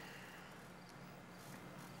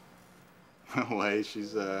 No way,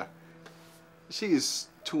 she's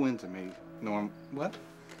too into me, Norm. What?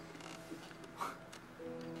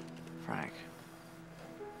 Frank.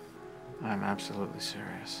 I'm absolutely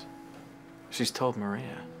serious. She's told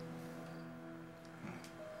Maria.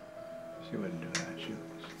 She wouldn't do that.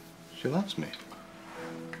 She loves me.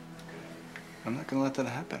 I'm not gonna let that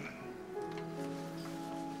happen.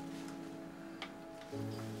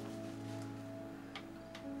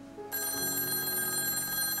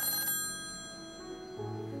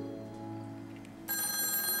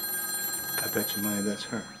 I bet you money that's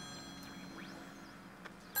her.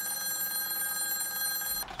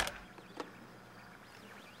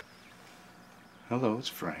 Hello, it's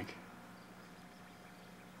Frank.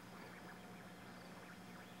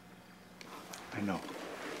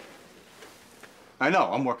 I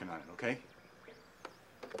know, I'm working on it, okay?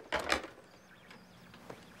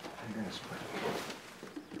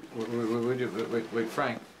 Wait,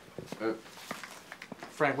 Frank.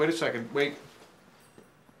 Frank, wait a second. Wait.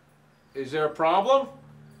 Is there a problem?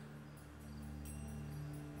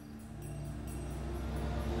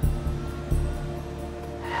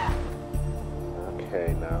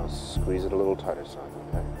 Okay, now squeeze it a little tighter, son,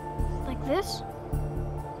 okay? Like this?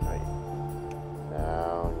 Right.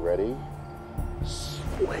 Now, ready?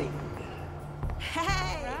 Swing.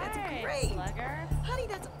 Hey, that's great. Slugger. Honey,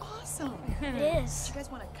 that's awesome. It is. Do you guys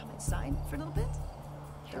want to come inside for a little bit?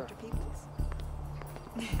 Sure. Dr. Peeples?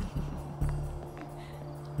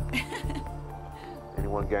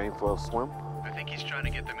 Anyone gangful swim? I think he's trying to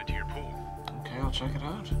get them into your pool. Okay, I'll check it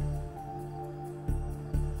out.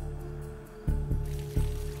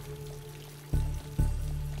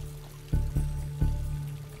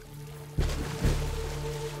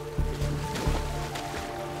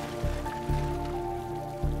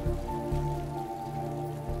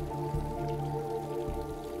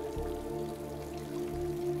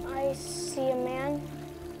 I see a man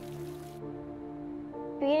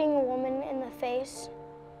beating a woman in the face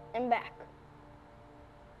and back.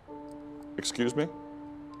 Excuse me?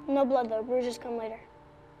 No blood though, bruises come later.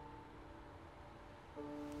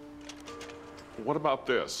 What about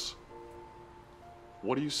this?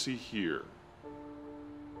 What do you see here?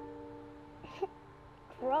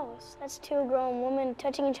 Gross. That's two grown women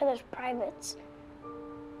touching each other's privates.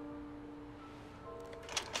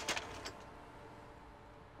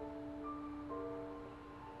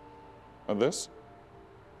 And this?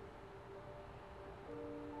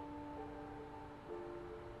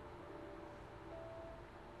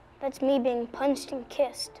 That's me being punched and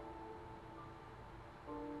kissed.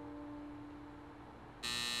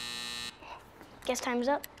 Guess time's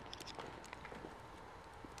up.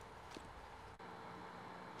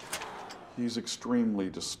 He's extremely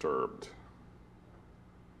disturbed.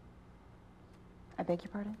 I beg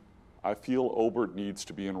your pardon? I feel Obert needs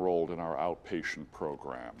to be enrolled in our outpatient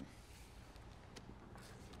program.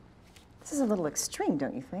 This is a little extreme,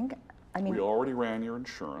 don't you think? I mean... We already ran your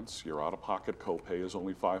insurance. Your out-of-pocket copay is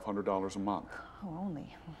only $500 a month. Oh,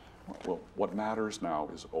 only. Well, what matters now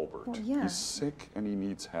is Obert. Well, yeah. He's sick and he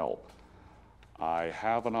needs help. I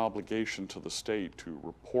have an obligation to the state to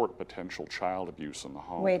report potential child abuse in the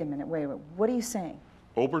home. Wait a minute, wait. What are you saying?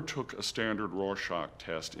 Obert took a standard Rorschach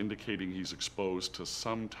test indicating he's exposed to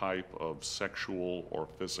some type of sexual or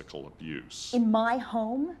physical abuse. In my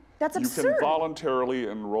home? That's absurd. You can voluntarily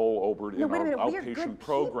enroll Obert in our outpatient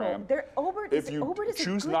program. Obert if you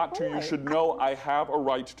choose not to, you should know I have a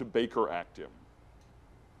right to Baker Act him.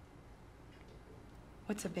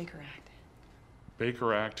 What's a Baker Act?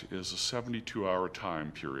 Baker Act is a 72-hour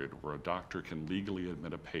time period where a doctor can legally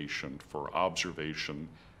admit a patient for observation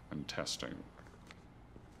and testing.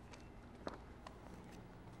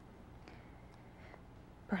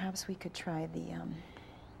 Perhaps we could try the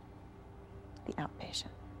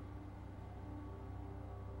outpatient.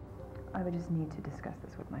 I would just need to discuss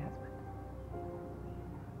this with my husband.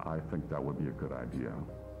 I think that would be a good idea.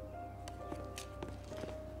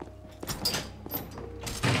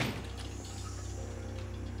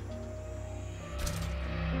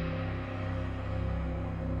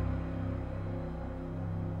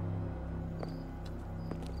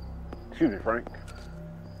 Excuse me, Frank.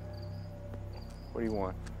 What do you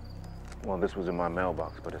want? Well, this was in my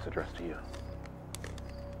mailbox, but it's addressed to you.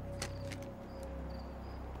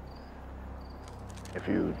 If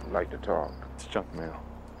you'd like to talk. It's junk mail.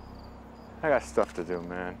 I got stuff to do,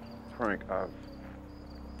 man. Frank,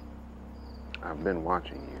 I've been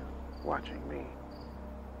watching you, watching me.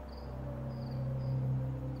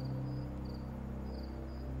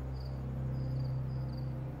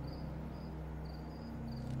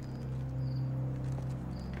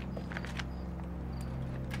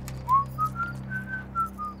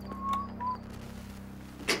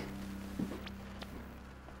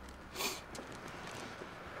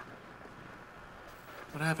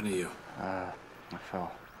 What What happened to you? I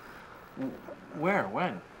fell. Where?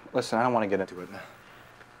 When? Listen, I don't want to get into it.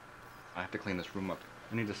 I have to clean this room up.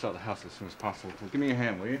 I need to sell the house as soon as possible. Give me a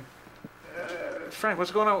hand, will you? Frank,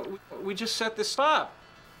 what's going on? We just set this up.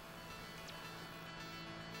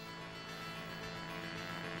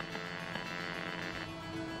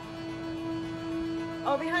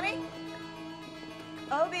 Obi, honey?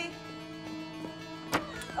 Obi?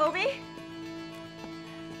 Obi?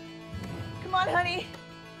 Come on, honey.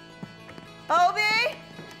 Obi?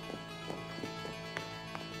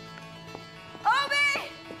 Obi?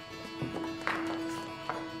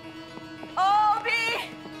 Obi?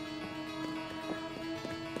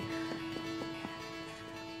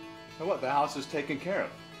 So what, the house is taken care of?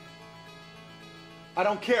 I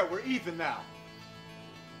don't care, we're even now.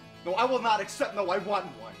 No, I will not accept, no, I want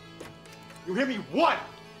one. You hear me? One!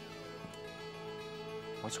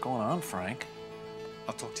 What's going on, Frank?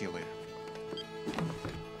 I'll talk to you later.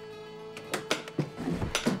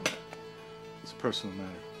 It's a personal matter.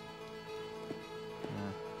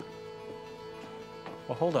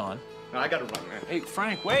 Well, hold on. No, I gotta run, man. Hey,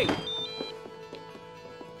 Frank, wait!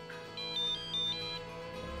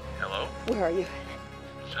 Hello? Where are you?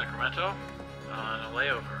 Sacramento? On a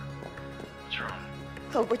layover. What's wrong?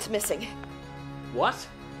 Obert's missing. What?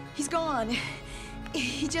 He's gone.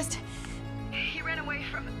 He ran away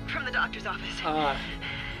from the doctor's office.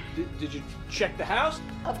 Did you check the house?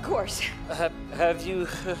 Of course. Have you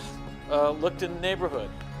looked in the neighborhood?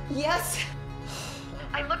 Yes.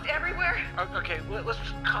 I looked everywhere. Okay, let's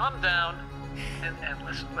just calm down and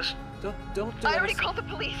listen. Don't do I already called the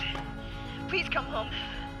police. Please come home.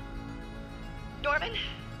 Norman?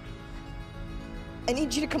 I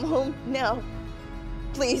need you to come home now.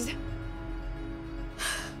 Please.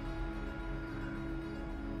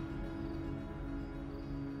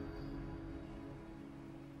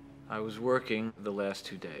 I was working the last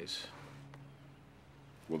 2 days.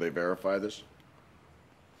 Will they verify this?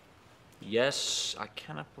 Yes, I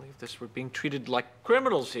cannot believe this. We're being treated like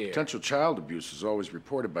criminals here. Potential child abuse is always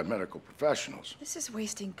reported by medical professionals. This is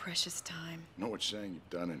wasting precious time. No one's saying you've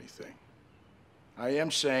done anything. I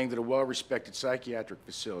am saying that a well-respected psychiatric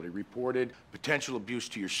facility reported potential abuse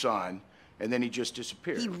to your son, and then he just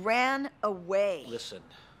disappeared. He ran away. Listen,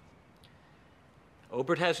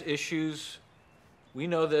 Obert has issues. We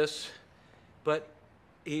know this, but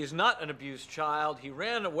he is not an abused child. He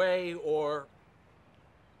ran away or...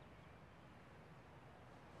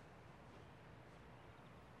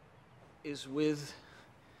 is with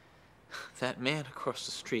that man across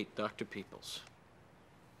the street, Dr. Peeples.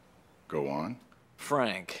 Go on.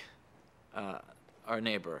 Frank, our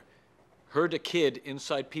neighbor, heard a kid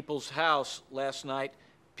inside Peeples' house last night.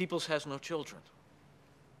 Peeples has no children.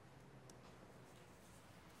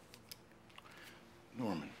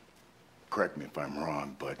 Norman, correct me if I'm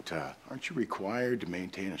wrong, but aren't you required to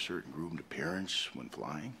maintain a certain groomed appearance when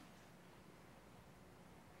flying?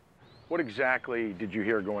 What exactly did you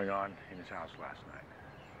hear going on in his house last night?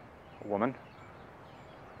 A woman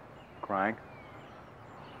crying.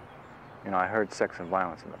 You know, I heard sex and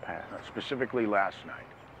violence in the past. Specifically last night.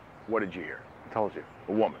 What did you hear? I told you.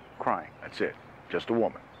 A woman. Crying. That's it. Just a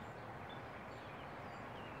woman.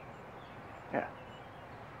 Yeah.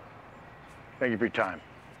 Thank you for your time.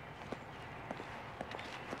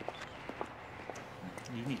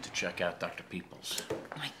 You need to check out Dr. Peeples.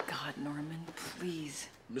 My God, Norman, please.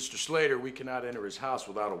 Mr. Slater, we cannot enter his house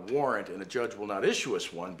without a warrant, and the judge will not issue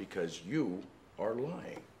us one because you are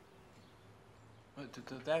lying.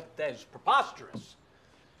 That is preposterous.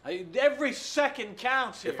 Every second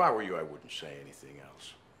counts here. If I were you, I wouldn't say anything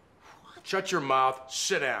else. What? Shut your mouth,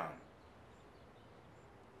 sit down.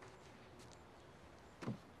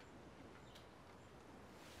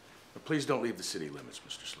 But please don't leave the city limits,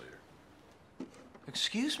 Mr. Slater.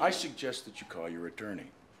 Excuse me? I suggest that you call your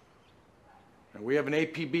attorney. Now, we have an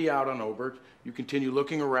APB out on Obert. You continue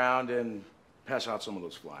looking around and pass out some of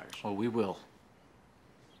those flyers. Oh, we will.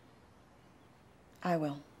 I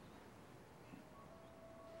will.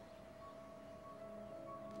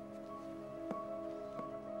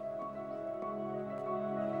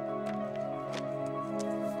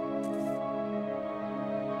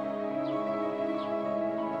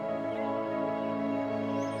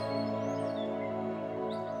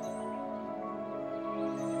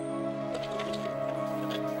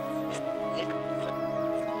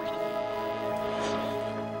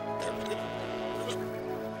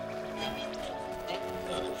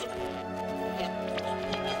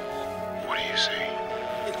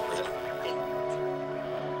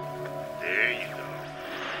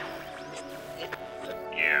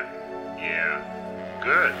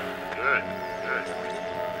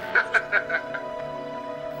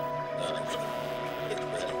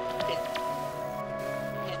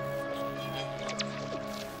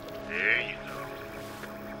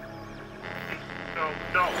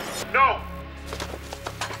 No! No!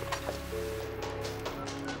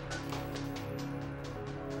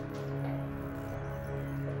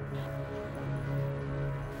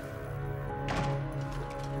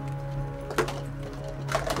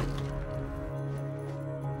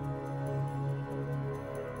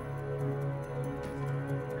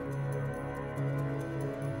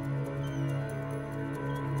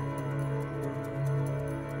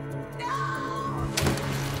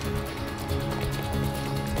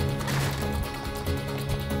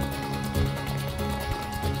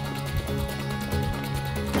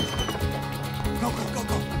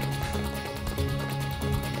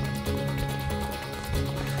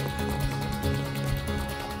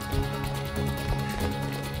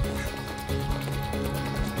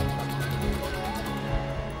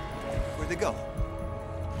 Where'd they go?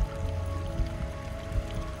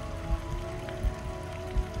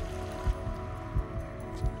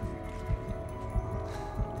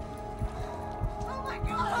 Oh my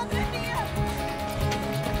God, Madre mía!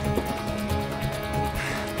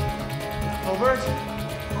 Albert?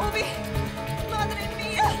 Obi! Madre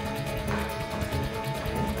mía!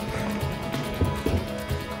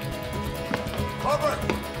 Albert!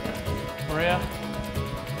 Maria?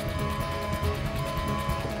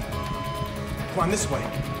 Come on, this way.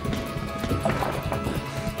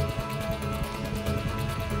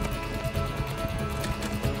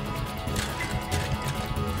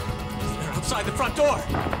 They're outside the front door.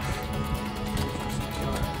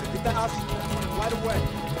 Get the house right away.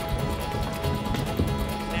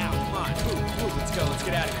 Now, come on, move, let's go, let's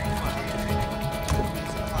get out of here, come on.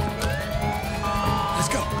 Let's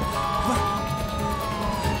go. Come on.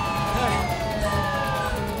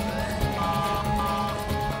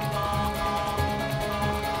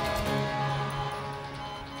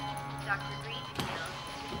 Dr. Greenfield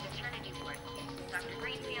to the maternity ward. Dr.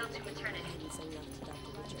 Greenfield to maternity.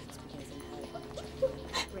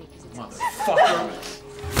 Motherfucker.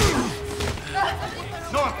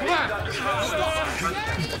 Norm, come on!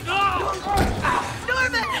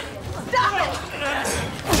 Norman! Stop it!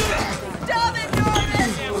 Stop it, Norman!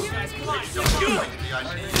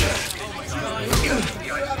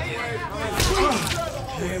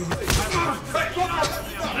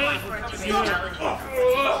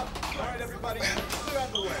 All right, everybody, clear out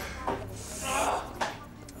the way.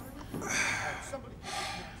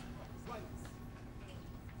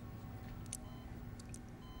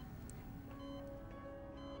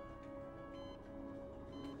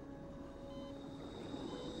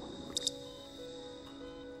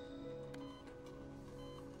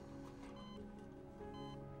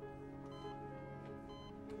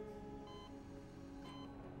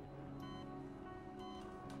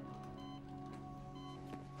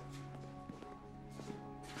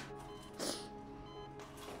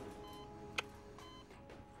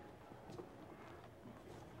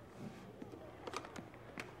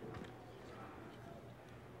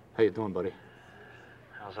 How you doing, buddy?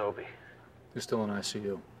 How's Obi? He's still in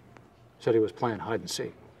ICU. Said he was playing hide and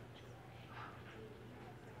seek.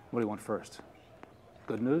 What do you want first?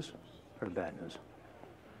 Good news or bad news?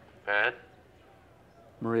 Bad?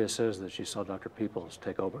 Maria says that she saw Dr. Peeples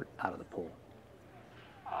take Obert out of the pool.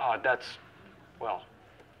 Oh, well,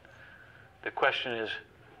 the question is,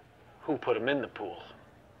 who put him in the pool?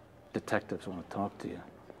 Detectives want to talk to you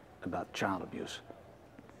about child abuse.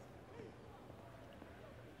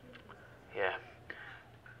 Yeah.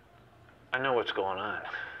 I know what's going on.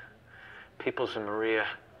 Peeples and Maria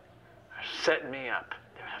are setting me up.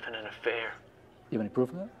 They're having an affair. You have any proof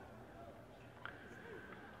of that?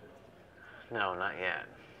 No, not yet.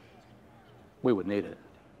 We would need it.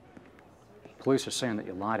 Police are saying that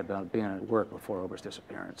you lied about being at work before Obert's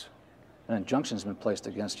disappearance. An injunction's been placed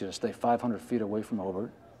against you to stay 500 feet away from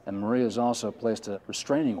Obert, and Maria's also placed a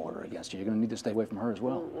restraining order against you. You're going to need to stay away from her as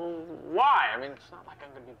well. Well, why? I mean, it's not like I'm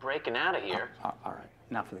going to be breaking out of here. All right,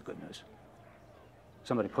 now for the good news.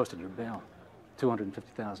 Somebody posted your bail,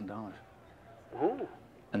 $250,000. Who?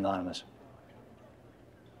 Anonymous.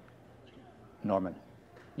 Norman,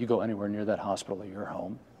 you go anywhere near that hospital or your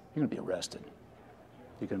home, you're going to be arrested.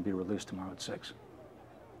 You're going to be released tomorrow at 6.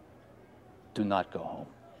 Do not go home.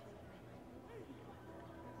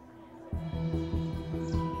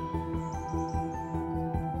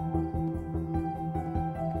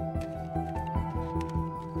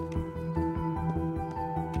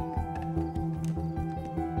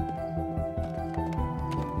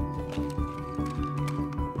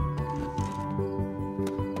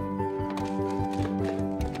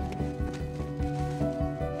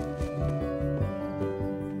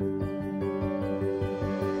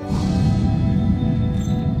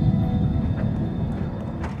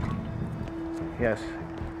 Yes,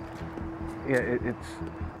 Yeah, it's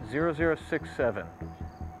 0067.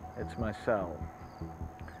 It's my cell.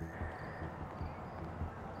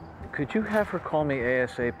 Could you have her call me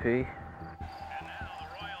ASAP?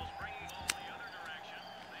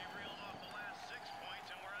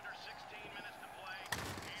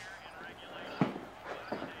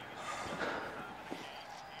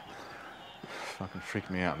 Fucking freaked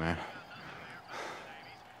me out, man.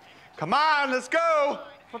 Come on, let's go!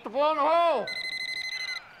 Put the ball in the hole!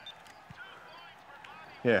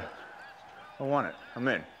 Yeah. I want it. I'm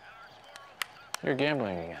in. You're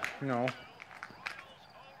gambling again. No.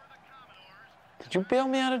 Did you bail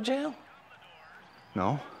me out of jail?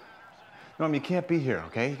 No. Norm, you can't be here,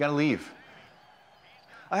 okay? You gotta leave.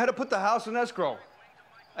 I had to put the house in escrow.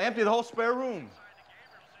 I emptied the whole spare room.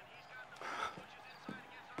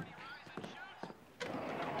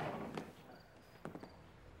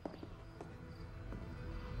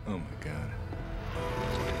 Oh my God.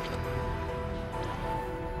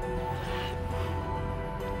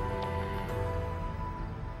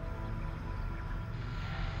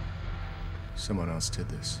 Someone else did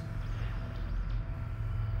this.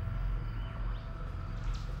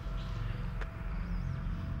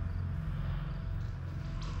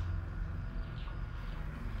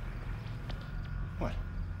 What?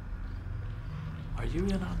 Are you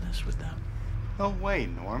in on this with them? No way,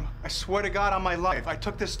 Norm. I swear to God on my life, I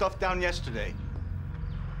took this stuff down yesterday.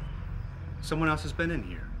 Someone else has been in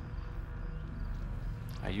here.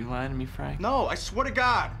 Are you lying to me, Frank? No, I swear to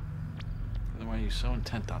God. Then why are you so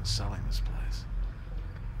intent on selling this place?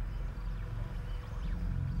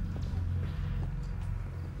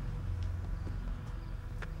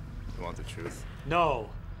 You want the truth? No.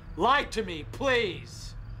 Lie to me,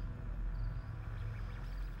 please.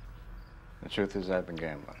 The truth is I've been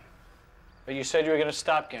gambling. But you said you were going to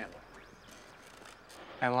stop gambling.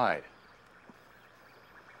 I lied.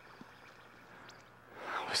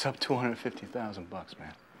 I was up 250,000 bucks,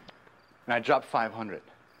 man. And I dropped 500.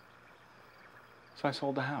 So I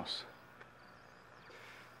sold the house.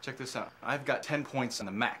 Check this out. I've got 10 points on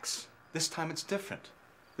the max. This time it's different.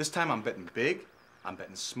 This time I'm betting big, I'm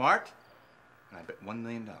betting smart, and I bet $1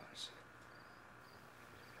 million.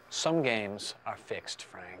 Some games are fixed,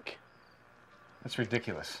 Frank. That's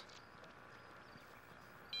ridiculous.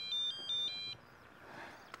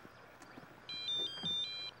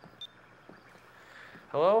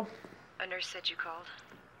 Hello? A nurse said you called.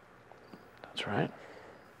 That's right.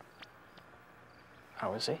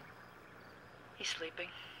 How is he? He's sleeping.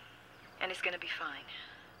 And he's gonna be fine.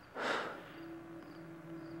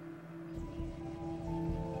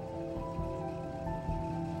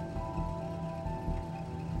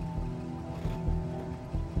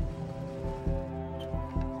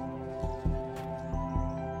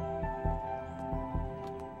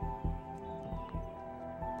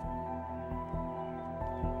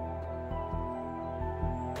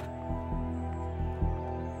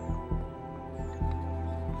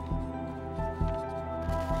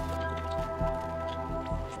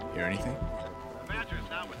 Hear anything?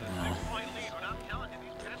 No.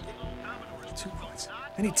 2 points.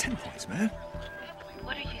 I need 10 points, man.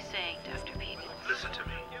 What are you saying, Dr. Peeples? Listen to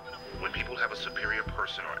me. When people have a superior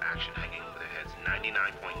person or action hanging over their heads,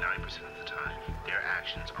 99.9% of the time, their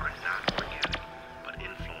actions are not organic, but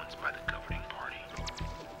influenced by the governing party.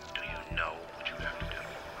 Do you know what you have to do?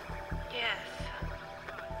 Yes.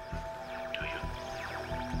 Do you?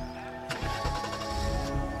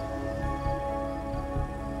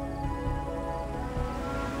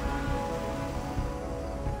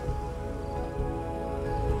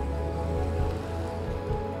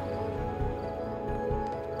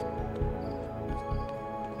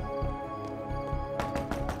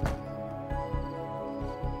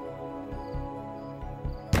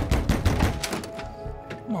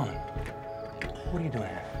 Come on. What are you doing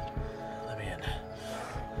here? Let me in.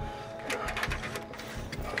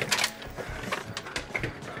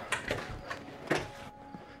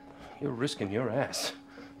 You're risking your ass.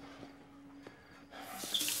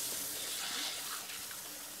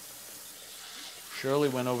 Shirley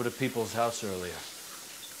went over to Peeples' house earlier.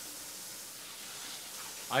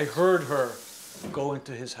 I heard her go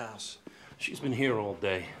into his house. She's been here all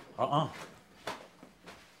day.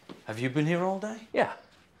 Have you been here all day? Yeah.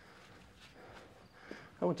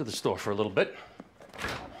 I went to the store for a little bit.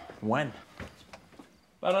 When?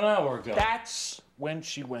 About an hour ago. That's when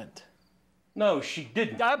she went. No, she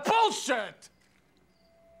didn't. Bullshit!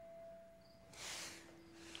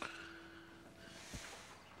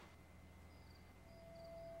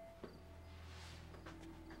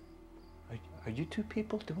 Are you two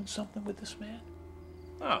people doing something with this man?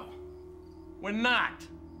 No, we're not.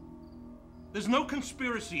 There's no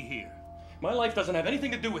conspiracy here. My life doesn't have anything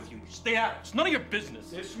to do with you. Stay out. It's none of your business.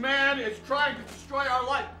 This man is trying to destroy our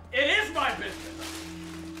life. It is my business.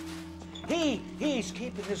 He's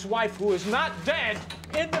keeping his wife, who is not dead,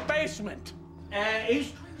 in the basement. And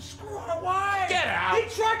he's trying to screw her away. Get out. He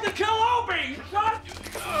tried to kill Obi.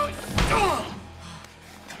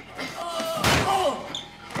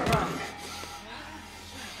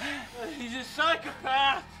 He's a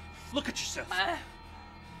psychopath. Look at yourself.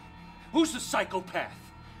 Who's the psychopath?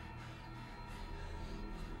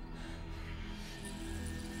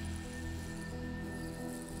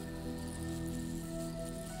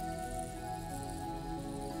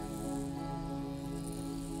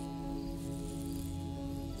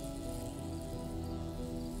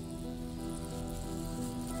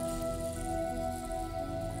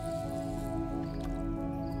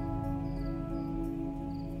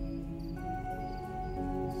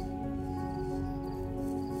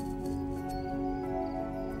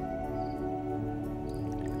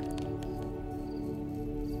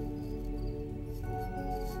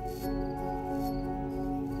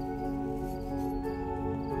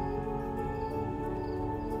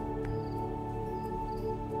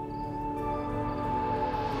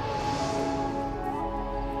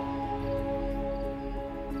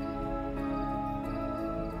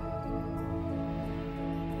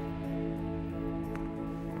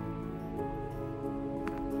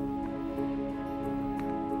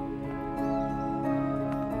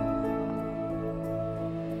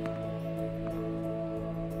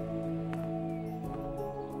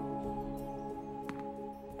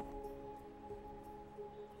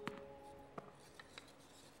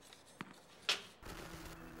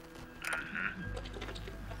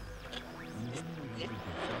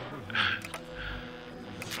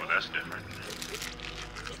 Well, that's different.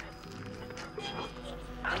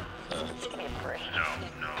 Give me a break.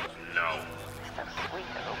 No. So sweet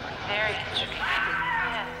over. Very interesting.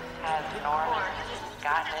 Yes. Has Norman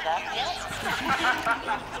gotten it up yet?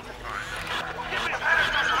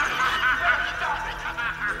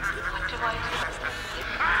 What do I do?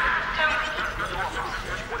 Tell me.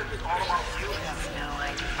 What is it all about you? I have no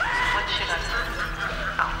idea. What should I do?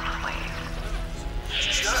 Oh, please.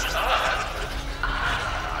 Shut up.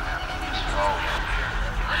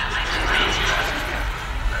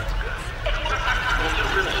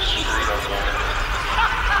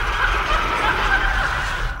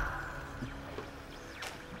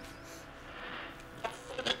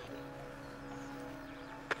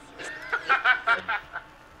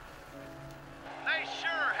 They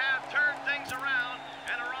sure have turned things around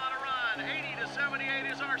and are on a run.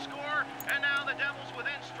 80-78 is our score, and now the Devils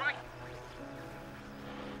within strike.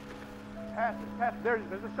 Pass it.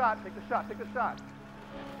 There's a shot. Take the shot.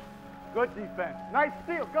 Good defense. Nice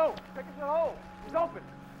steal. Go. Take it to the hole. He's open.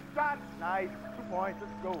 Shot. Nice. 2 points.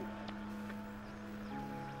 Let's go.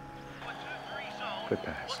 Good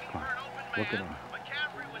pass. Come on. Look at him.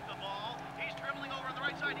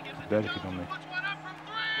 Better keep on me.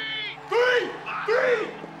 Three!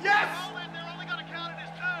 Yes!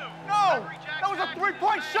 No! That was a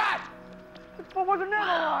 3-point shot! This foot wasn't in the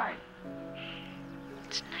line!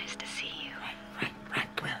 It's nice to see you. Right,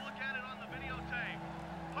 come here.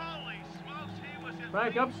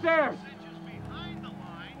 Frank, upstairs.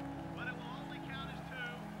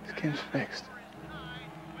 This game's fixed.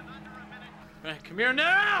 Frank, come here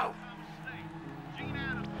now!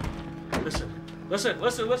 Listen. Your eyes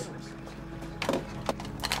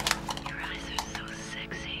are so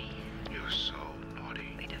sexy. You're so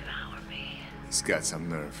naughty. They devour me. He's got some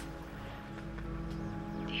nerve.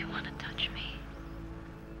 Do you want to touch me?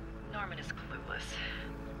 Norman is clueless.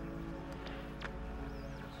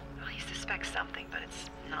 Well, he suspects something, but it's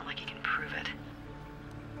not like he can prove it.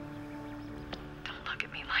 Don't look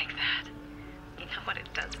at me like that. You know what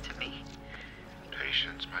it does to me.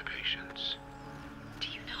 Patience, my patience. Do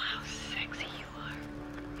you know how sexy you are?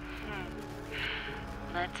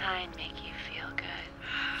 Let time make you feel good.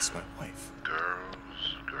 That's my wife. Girls.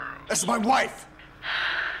 That's my wife!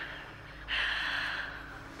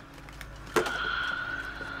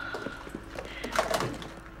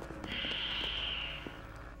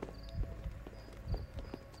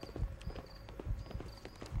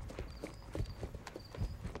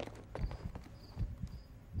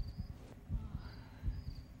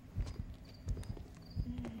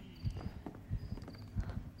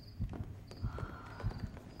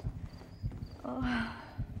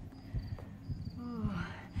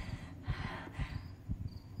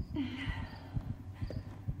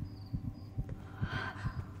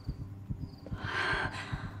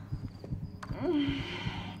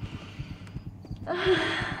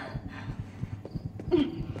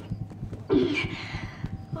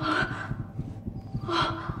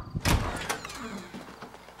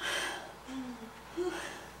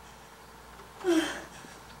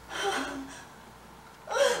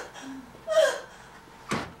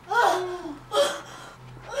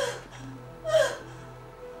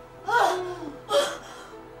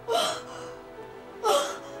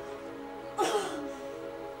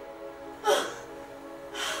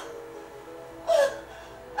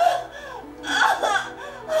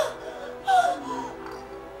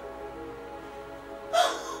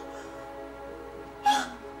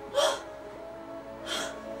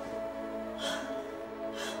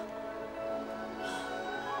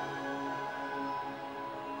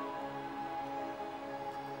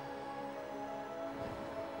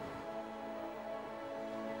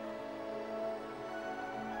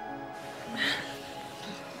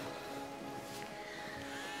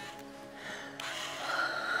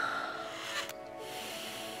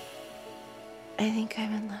 I think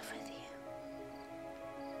I'm in love with you.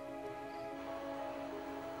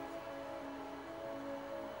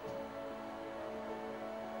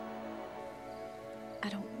 I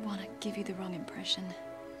don't want to give you the wrong impression.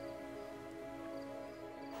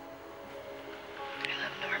 I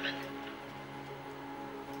love Norman.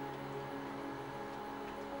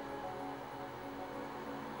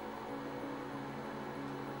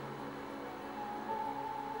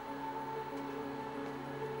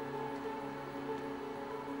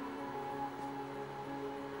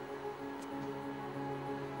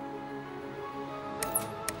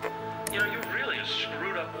 You know, you're really a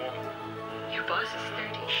screwed up woman. Your boss is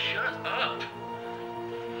 30. Shut up.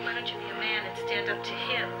 Why don't you be a man and stand up to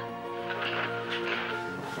him?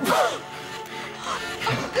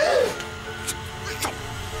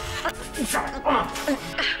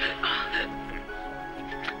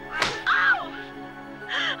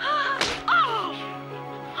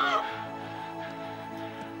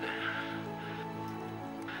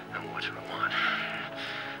 Now what do I want?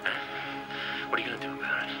 What are you gonna do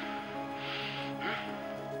about it?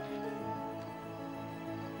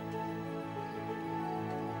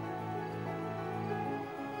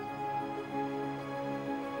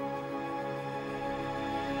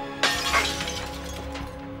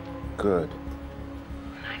 Good.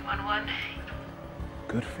 911.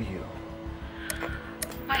 Good for you.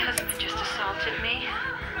 My husband just assaulted me.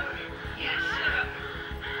 Yes.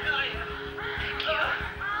 Thank you.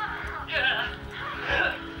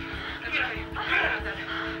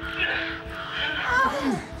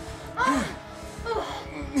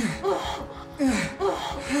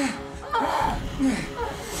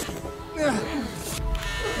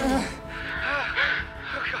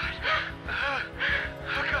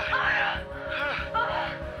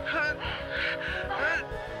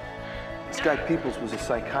 This guy Peeples was a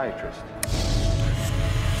psychiatrist.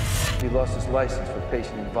 He lost his license for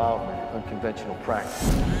patient involvement in unconventional practice.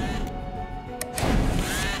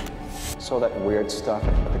 Saw that weird stuff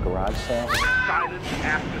at the garage sale? Silence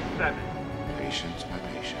after 7. Patience, my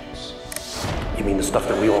patience. You mean the stuff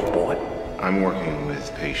that we all bought? I'm working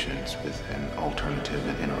with patients with an alternative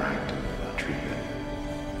and interactive treatment.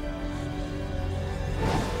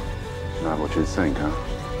 Not what you think, huh?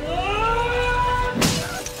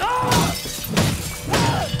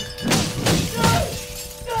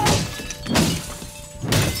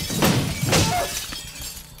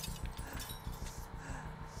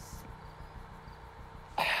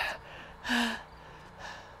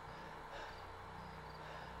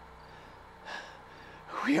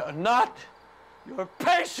 We are not your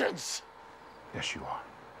patients! Yes, you are.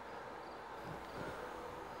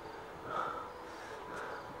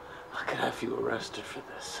 I could have you arrested for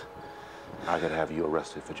this. I could have you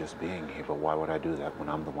arrested for just being here, but why would I do that when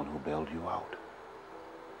I'm the one who bailed you out?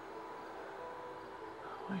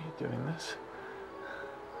 Why are you doing this?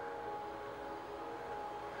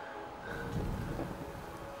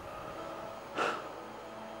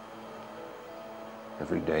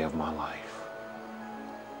 Every day of my life,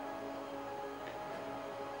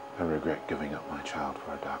 I regret giving up my child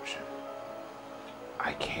for adoption.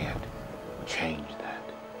 I can't change that.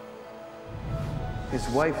 His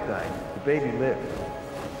wife died. The baby lived.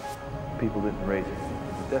 People didn't raise it.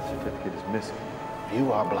 The death certificate is missing.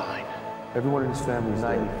 You are blind. Everyone in his family is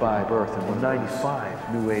 95 birth and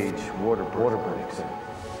 95 new age water breaks.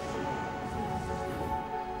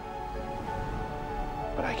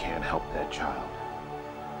 But I can't help that child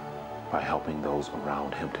by helping those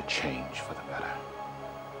around him to change for the better.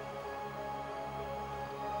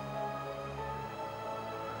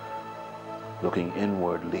 Looking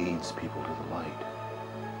inward leads people to the light.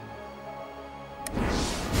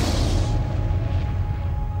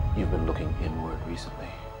 You've been looking inward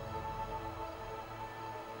recently.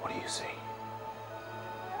 What do you see?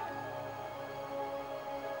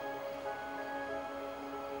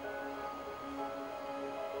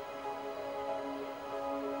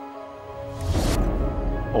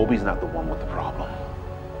 Obi's not the one with the problem.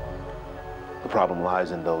 The problem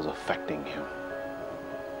lies in those affecting him.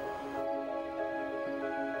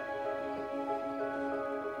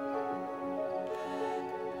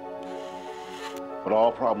 But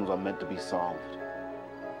all problems are meant to be solved.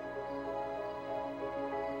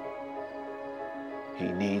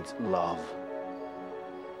 He needs love.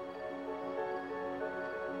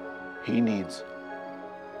 He needs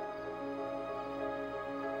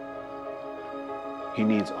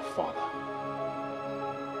a father.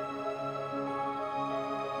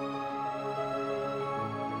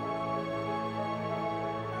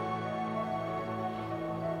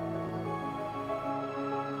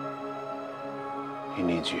 He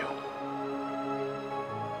needs you.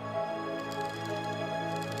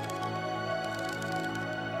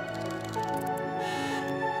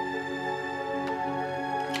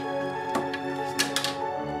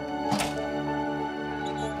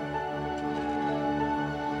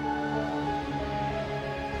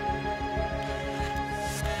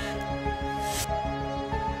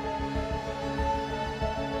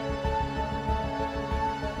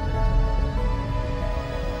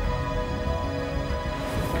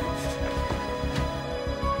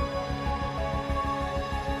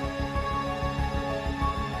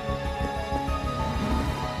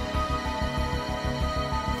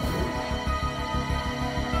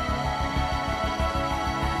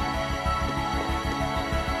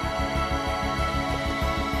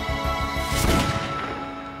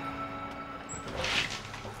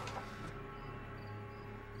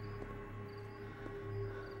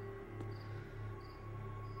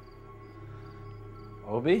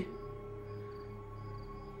 Hobie?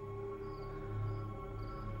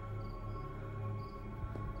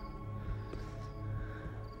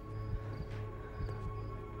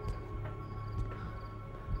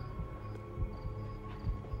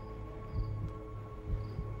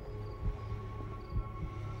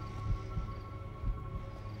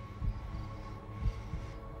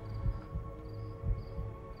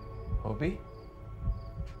 Hobie?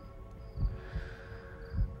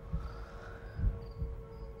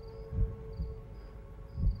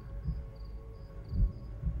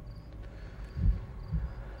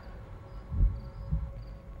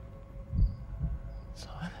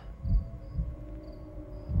 Son?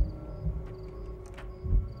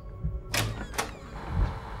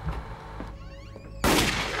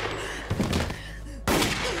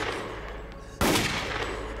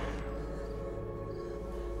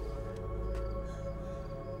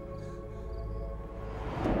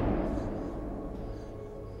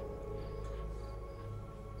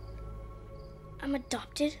 I'm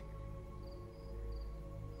adopted?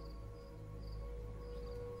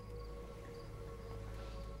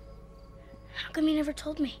 How come you never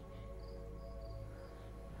told me?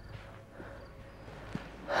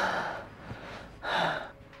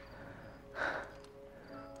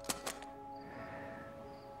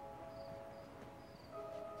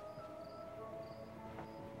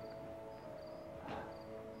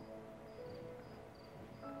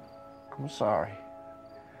 I'm sorry.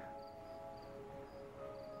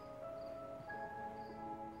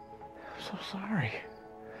 I'm so sorry.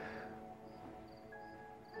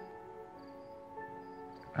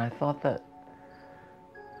 I thought that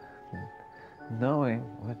knowing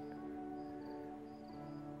would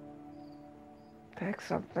take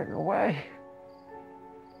something away.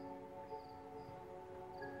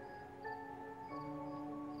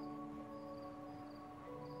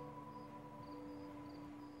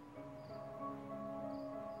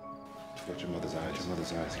 Get your mother's eyes, your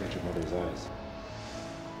mother's eyes, get your mother's eyes.